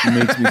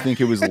makes me think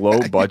it was low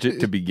budget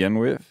to begin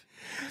with.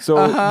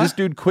 So this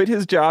dude quit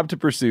his job to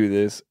pursue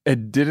this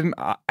and didn't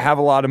have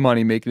a lot of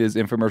money making his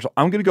infomercial.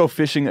 I'm going to go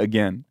fishing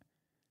again.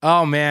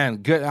 Oh, man.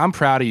 Good. I'm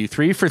proud of you.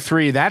 3 for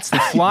 3. That's the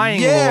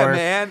flying yeah, lure.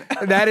 Man.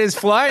 That is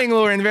flying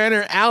lure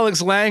inventor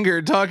Alex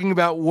Langer talking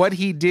about what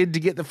he did to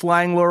get the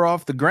flying lure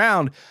off the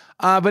ground.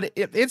 But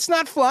it's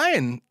not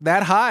flying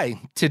that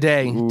high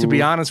today, to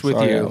be honest with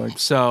you.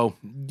 Alex. So,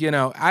 you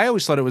know, I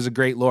always thought it was a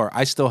great lure.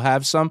 I still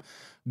have some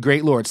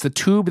great lure. It's the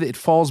tube that it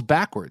falls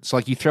backwards. So,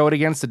 like you throw it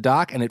against the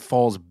dock and it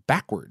falls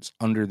backwards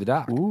under the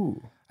dock.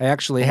 Ooh. I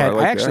actually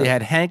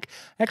had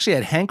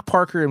Hank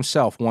Parker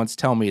himself once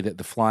tell me that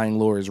the flying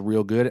lure is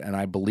real good, and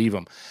I believe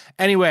him.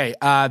 Anyway,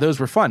 those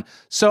were fun.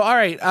 So, all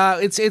right,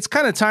 it's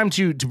kind of time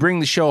to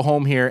bring the show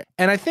home here,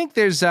 and I think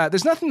there's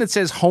nothing that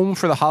says home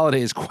for the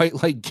holidays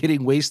quite like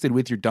getting wasted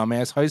with your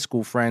dumbass high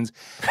school friends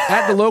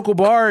at the local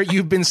bar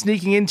you've been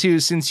sneaking into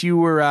since you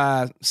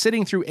were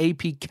sitting through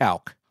AP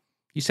Calc.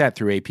 You sat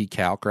through AP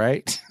Calc,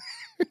 right?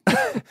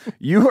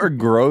 You are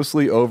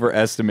grossly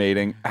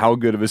overestimating how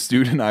good of a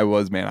student I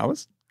was, man.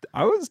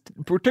 I was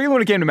particularly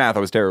when it came to math, I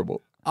was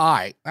terrible.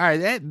 All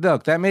right.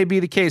 Look, that may be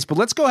the case, but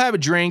let's go have a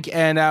drink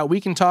and we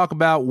can talk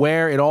about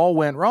where it all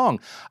went wrong.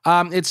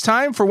 It's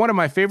time for one of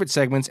my favorite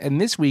segments, and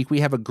this week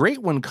we have a great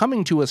one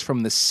coming to us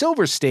from the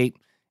Silver State.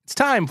 It's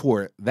time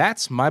for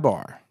That's My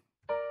Bar.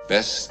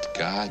 Best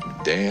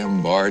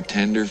goddamn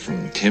bartender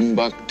from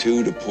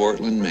Timbuktu to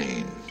Portland,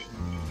 Maine.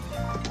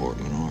 Or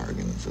Portland,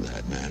 Oregon, for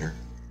that matter.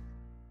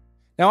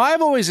 Now,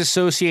 I've always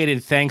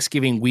associated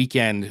Thanksgiving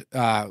weekend,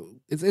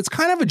 it's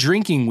kind of a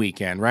drinking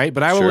weekend, right?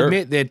 But I will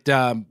admit that,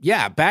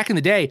 back in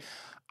the day,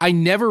 I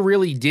never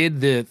really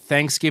did the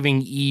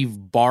Thanksgiving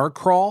Eve bar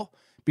crawl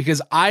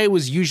because I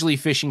was usually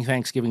fishing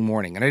Thanksgiving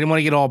morning, and I didn't want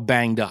to get all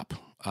banged up.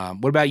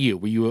 What about you?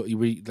 Were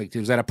you like,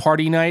 was that a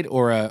party night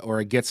or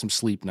a get some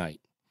sleep night?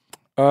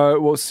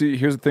 Well, see,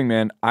 here's the thing,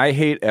 man. I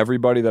hate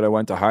everybody that I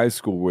went to high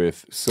school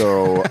with,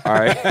 so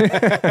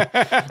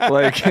I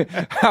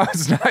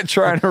was not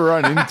trying to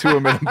run into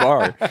them in a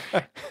bar.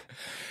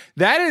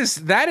 That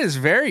is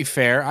very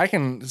fair. I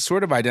can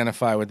sort of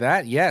identify with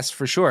that. Yes,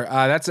 for sure.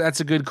 That's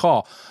a good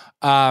call.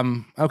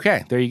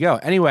 Okay, there you go.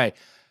 Anyway,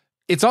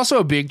 it's also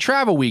a big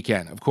travel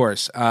weekend, of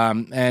course.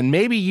 And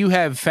maybe you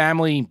have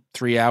family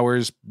 3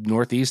 hours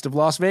northeast of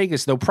Las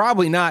Vegas, though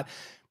probably not,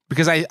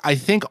 because I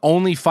think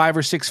only 5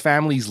 or 6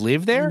 families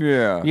live there.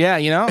 Yeah.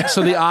 Yeah,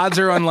 so the odds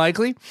are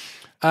unlikely.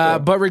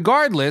 But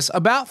regardless,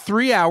 about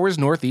 3 hours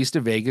northeast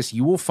of Vegas,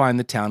 you will find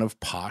the town of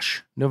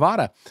Posh,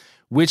 Nevada,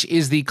 which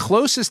is the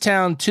closest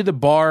town to the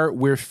bar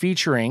we're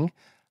featuring,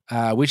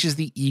 which is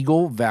the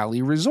Eagle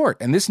Valley Resort.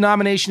 And this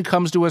nomination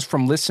comes to us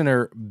from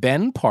listener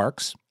Ben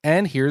Parks,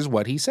 and here's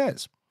what he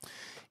says.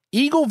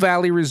 Eagle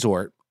Valley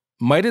Resort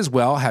might as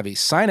well have a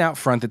sign out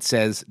front that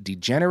says,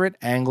 "Degenerate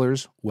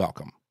anglers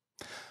welcome."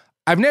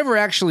 I've never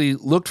actually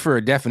looked for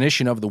a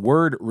definition of the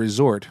word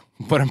resort,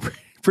 but I'm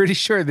pretty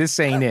sure this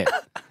ain't it.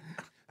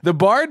 The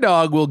bar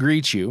dog will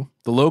greet you,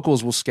 the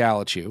locals will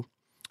scowl at you,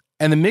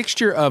 and the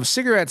mixture of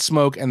cigarette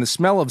smoke and the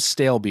smell of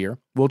stale beer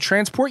will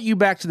transport you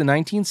back to the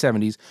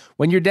 1970s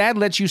when your dad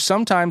lets you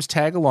sometimes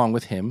tag along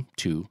with him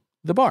to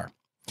the bar.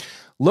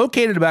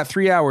 Located about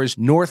 3 hours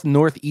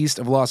northeast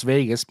of Las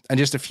Vegas and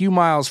just a few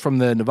miles from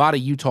the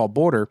Nevada-Utah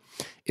border,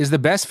 is the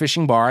best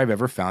fishing bar I've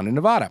ever found in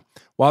Nevada.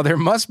 While there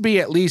must be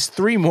at least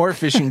 3 more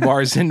fishing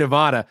bars in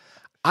Nevada,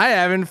 I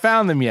haven't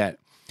found them yet.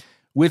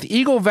 With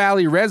Eagle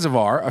Valley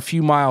Reservoir a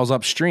few miles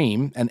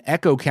upstream and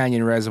Echo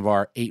Canyon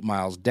Reservoir 8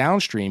 miles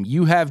downstream,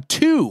 you have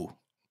two,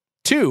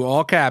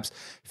 all caps,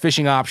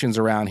 fishing options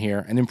around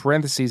here. And in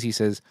parentheses, he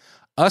says,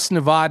 us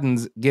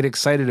Nevadans get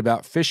excited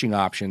about fishing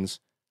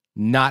options,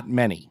 not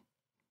many.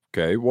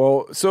 Okay,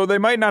 well, so they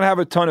might not have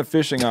a ton of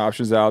fishing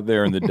options out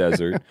there in the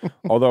desert,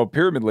 although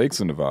Pyramid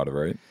Lake's in Nevada,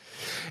 right?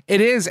 It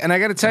is, and I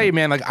got to tell you,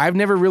 man, like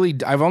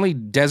I've only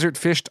desert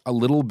fished a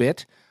little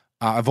bit.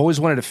 I've always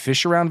wanted to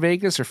fish around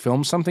Vegas or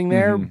film something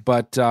there,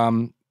 but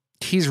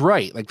he's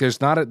right. Like there's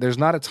not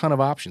a ton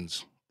of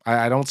options.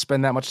 I don't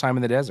spend that much time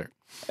in the desert.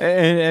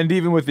 And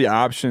even with the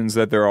options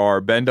that there are,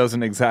 Ben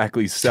doesn't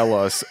exactly sell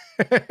us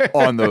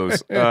on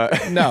those.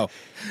 No.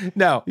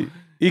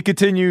 He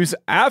continues,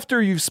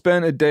 after you've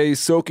spent a day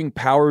soaking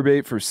power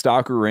bait for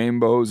stalker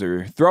rainbows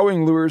or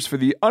throwing lures for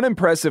the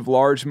unimpressive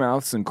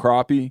largemouths and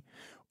crappie,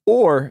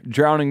 or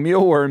drowning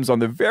mealworms on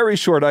the very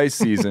short ice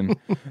season,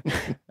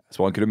 as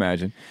one could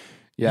imagine,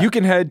 you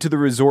can head to the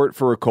resort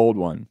for a cold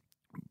one.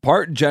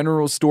 Part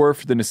general store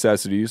for the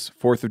necessities.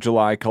 4th of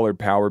July colored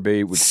power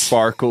bait with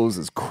sparkles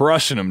is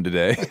crushing them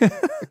today.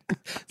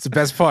 It's the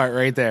best part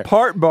right there.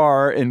 Part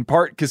bar and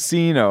part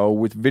casino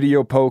with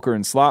video poker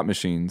and slot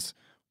machines.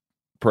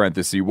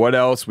 Parenthesis, what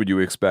else would you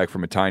expect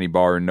from a tiny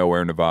bar in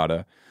nowhere,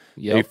 Nevada?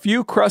 Yep. A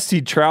few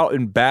crusty trout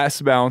and bass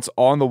mounts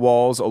on the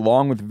walls,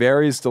 along with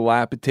various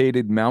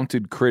dilapidated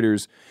mounted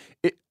critters.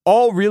 It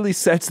all really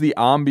sets the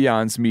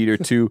ambiance meter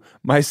to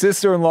my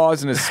sister-in-law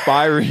is an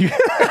aspiring...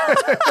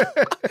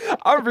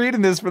 I'm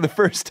reading this for the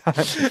first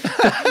time.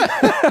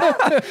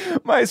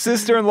 My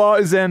sister-in-law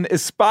is an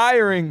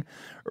aspiring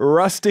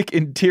rustic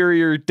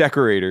interior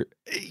decorator.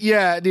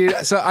 Yeah, dude.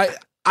 So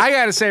I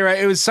gotta say, right,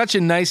 it was such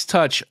a nice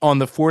touch on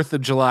the 4th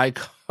of July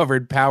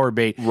covered power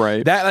bait.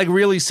 Right. That like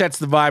really sets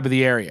the vibe of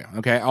the area.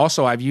 Okay.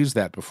 Also, I've used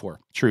that before.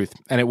 Truth.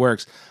 And it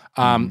works.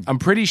 I'm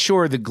pretty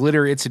sure the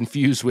glitter it's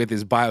infused with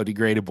is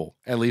biodegradable.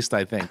 At least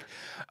I think.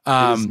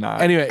 It's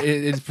not. Anyway,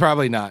 it's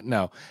probably not.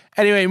 No.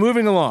 Anyway,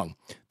 moving along.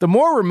 The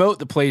more remote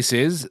the place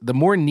is, the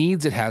more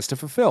needs it has to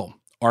fulfill.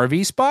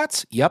 RV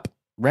spots? Yup.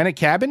 Rent a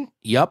cabin?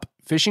 Yup.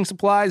 Fishing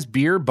supplies,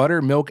 beer,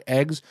 butter, milk,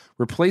 eggs,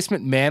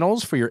 replacement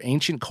mantles for your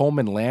ancient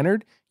Coleman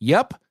lantern?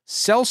 Yup.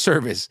 Cell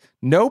service?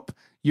 Nope.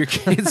 Your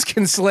kids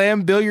can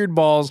slam billiard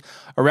balls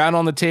around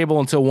on the table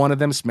until one of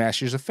them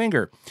smashes a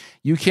finger.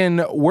 You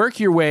can work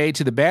your way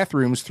to the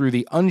bathrooms through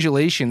the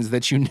undulations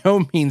that you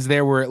know means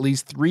there were at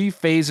least 3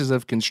 phases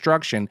of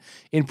construction,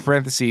 in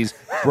parentheses,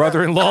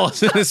 brother-in-law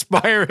is an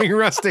aspiring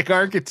rustic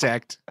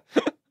architect.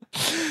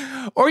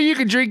 Or you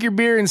can drink your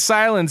beer in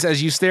silence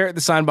as you stare at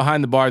the sign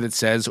behind the bar that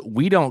says,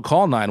 "We don't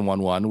call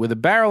 911," with a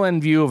barrel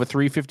end view of a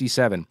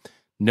 357.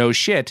 No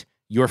shit,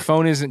 your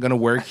phone isn't going to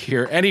work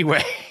here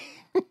anyway.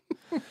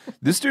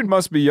 This dude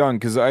must be young,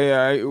 because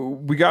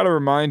we got to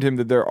remind him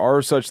that there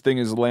are such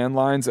things as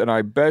landlines, and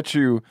I bet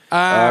you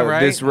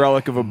this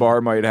relic of a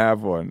bar might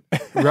have one.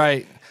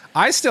 Right.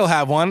 I still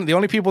have one. The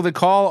only people that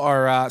call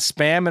are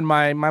spam and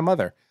my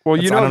mother. Well,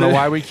 I don't know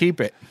why we keep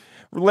it.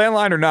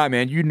 Landline or not,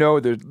 man, you know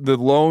the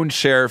lone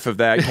sheriff of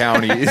that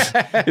county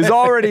is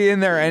already in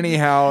there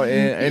anyhow,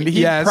 and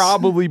he's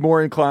probably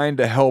more inclined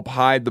to help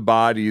hide the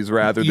bodies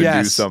rather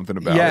than do something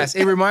about it. Yes,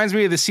 it reminds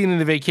me of the scene in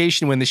The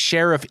Vacation when the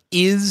sheriff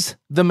is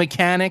the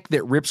mechanic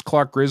that rips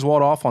Clark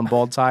Griswold off on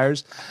bald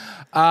tires.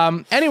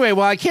 Anyway,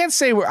 well, I can't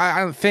say I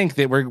don't think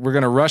that we're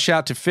going to rush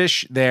out to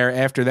fish there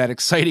after that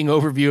exciting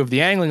overview of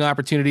the angling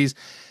opportunities.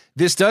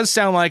 This does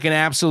sound like an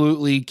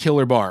absolutely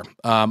killer bar.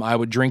 I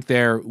would drink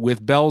there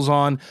with bells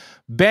on.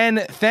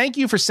 Ben, thank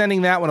you for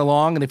sending that one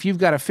along. And if you've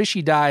got a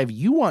fishy dive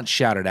you want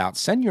shouted out,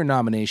 send your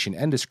nomination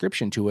and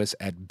description to us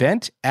at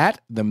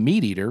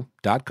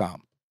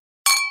bent@themeateater.com.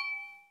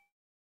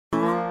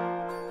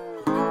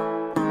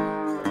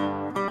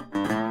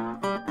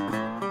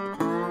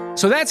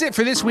 So that's it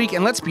for this week.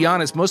 And let's be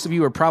honest, most of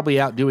you are probably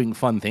out doing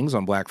fun things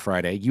on Black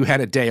Friday. You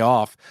had a day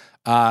off.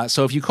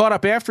 So if you caught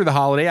up after the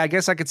holiday, I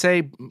guess I could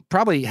say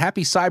probably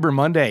happy Cyber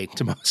Monday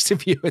to most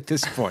of you at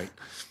this point.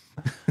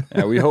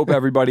 Yeah, we hope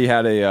everybody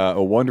had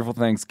a wonderful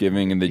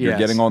Thanksgiving and that you're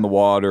getting on the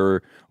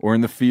water or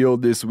in the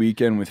field this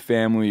weekend with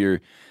family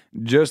or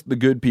just the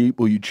good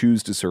people you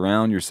choose to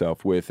surround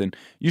yourself with. And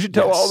you should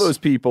tell all those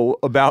people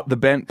about the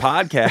Bent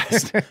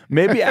podcast.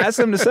 Maybe ask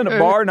them to send a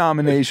bar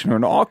nomination or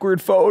an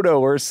awkward photo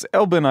or a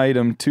Selbin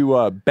item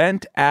to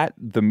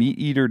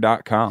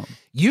bent@themeateater.com.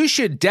 You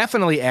should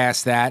definitely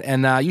ask that.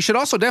 And you should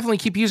also definitely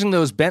keep using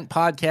those Bent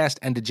Podcast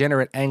and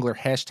Degenerate Angler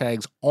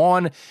hashtags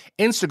on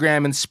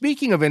Instagram. And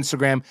speaking of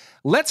Instagram,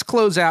 let's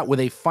close out with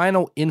a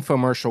final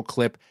infomercial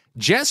clip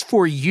just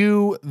for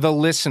you, the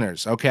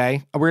listeners,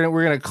 okay?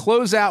 We're gonna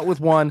close out with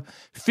one.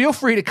 Feel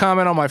free to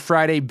comment on my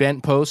Friday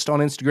Bent post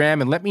on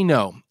Instagram and let me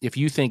know if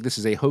you think this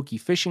is a hokey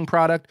fishing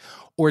product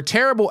or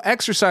terrible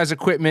exercise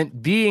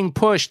equipment being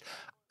pushed.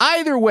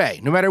 Either way,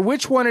 no matter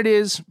which one it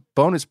is,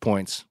 bonus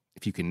points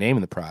if you can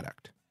name the product.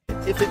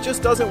 If it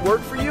just doesn't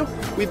work for you,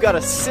 we've got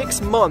a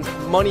 6-month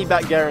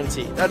money-back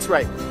guarantee. That's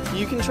right.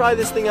 You can try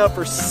this thing out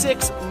for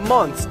 6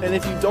 months, and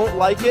if you don't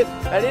like it,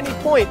 at any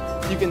point,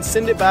 you can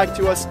send it back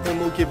to us and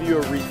we'll give you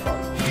a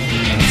refund.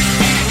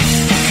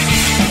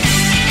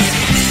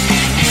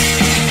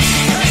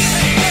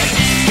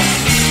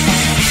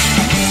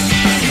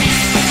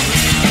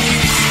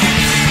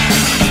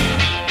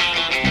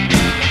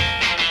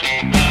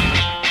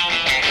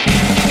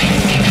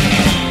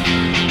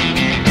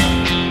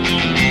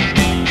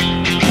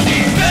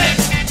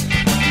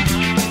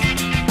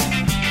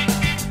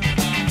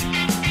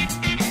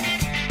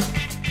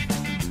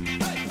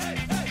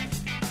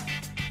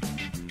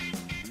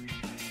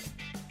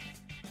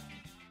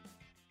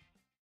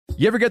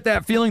 You ever get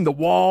that feeling the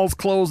walls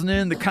closing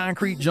in, the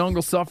concrete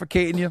jungle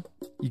suffocating you?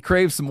 You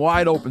crave some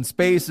wide open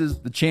spaces,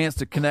 the chance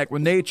to connect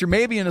with nature,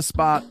 maybe in a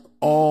spot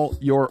all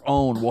your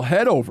own. Well,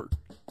 head over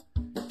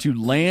to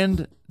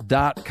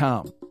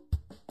land.com.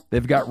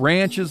 They've got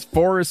ranches,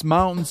 forests,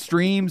 mountains,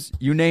 streams,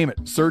 you name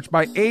it. Search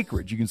by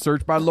acreage. You can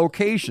search by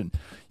location.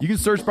 You can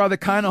search by the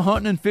kind of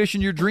hunting and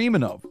fishing you're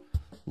dreaming of.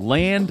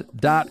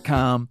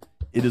 Land.com.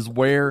 It is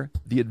where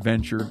the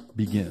adventure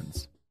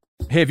begins.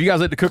 Hey, if you guys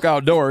like to cook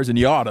outdoors, and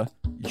you oughta,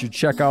 you should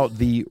check out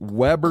the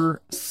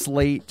Weber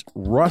Slate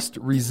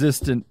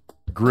rust-resistant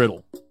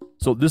griddle.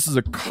 So this is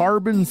a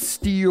carbon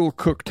steel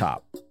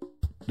cooktop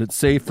that's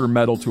safe for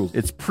metal tools.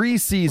 It's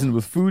pre-seasoned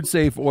with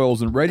food-safe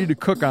oils and ready to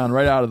cook on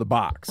right out of the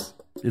box.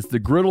 It's the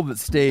griddle that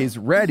stays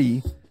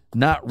ready,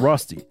 not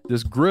rusty.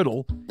 This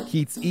griddle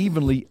heats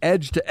evenly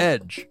edge to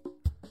edge,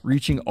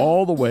 reaching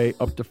all the way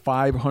up to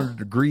 500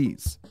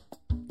 degrees.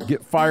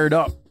 Get fired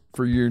up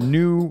for your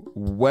new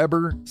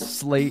Weber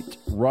Slate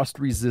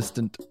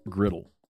rust-resistant griddle.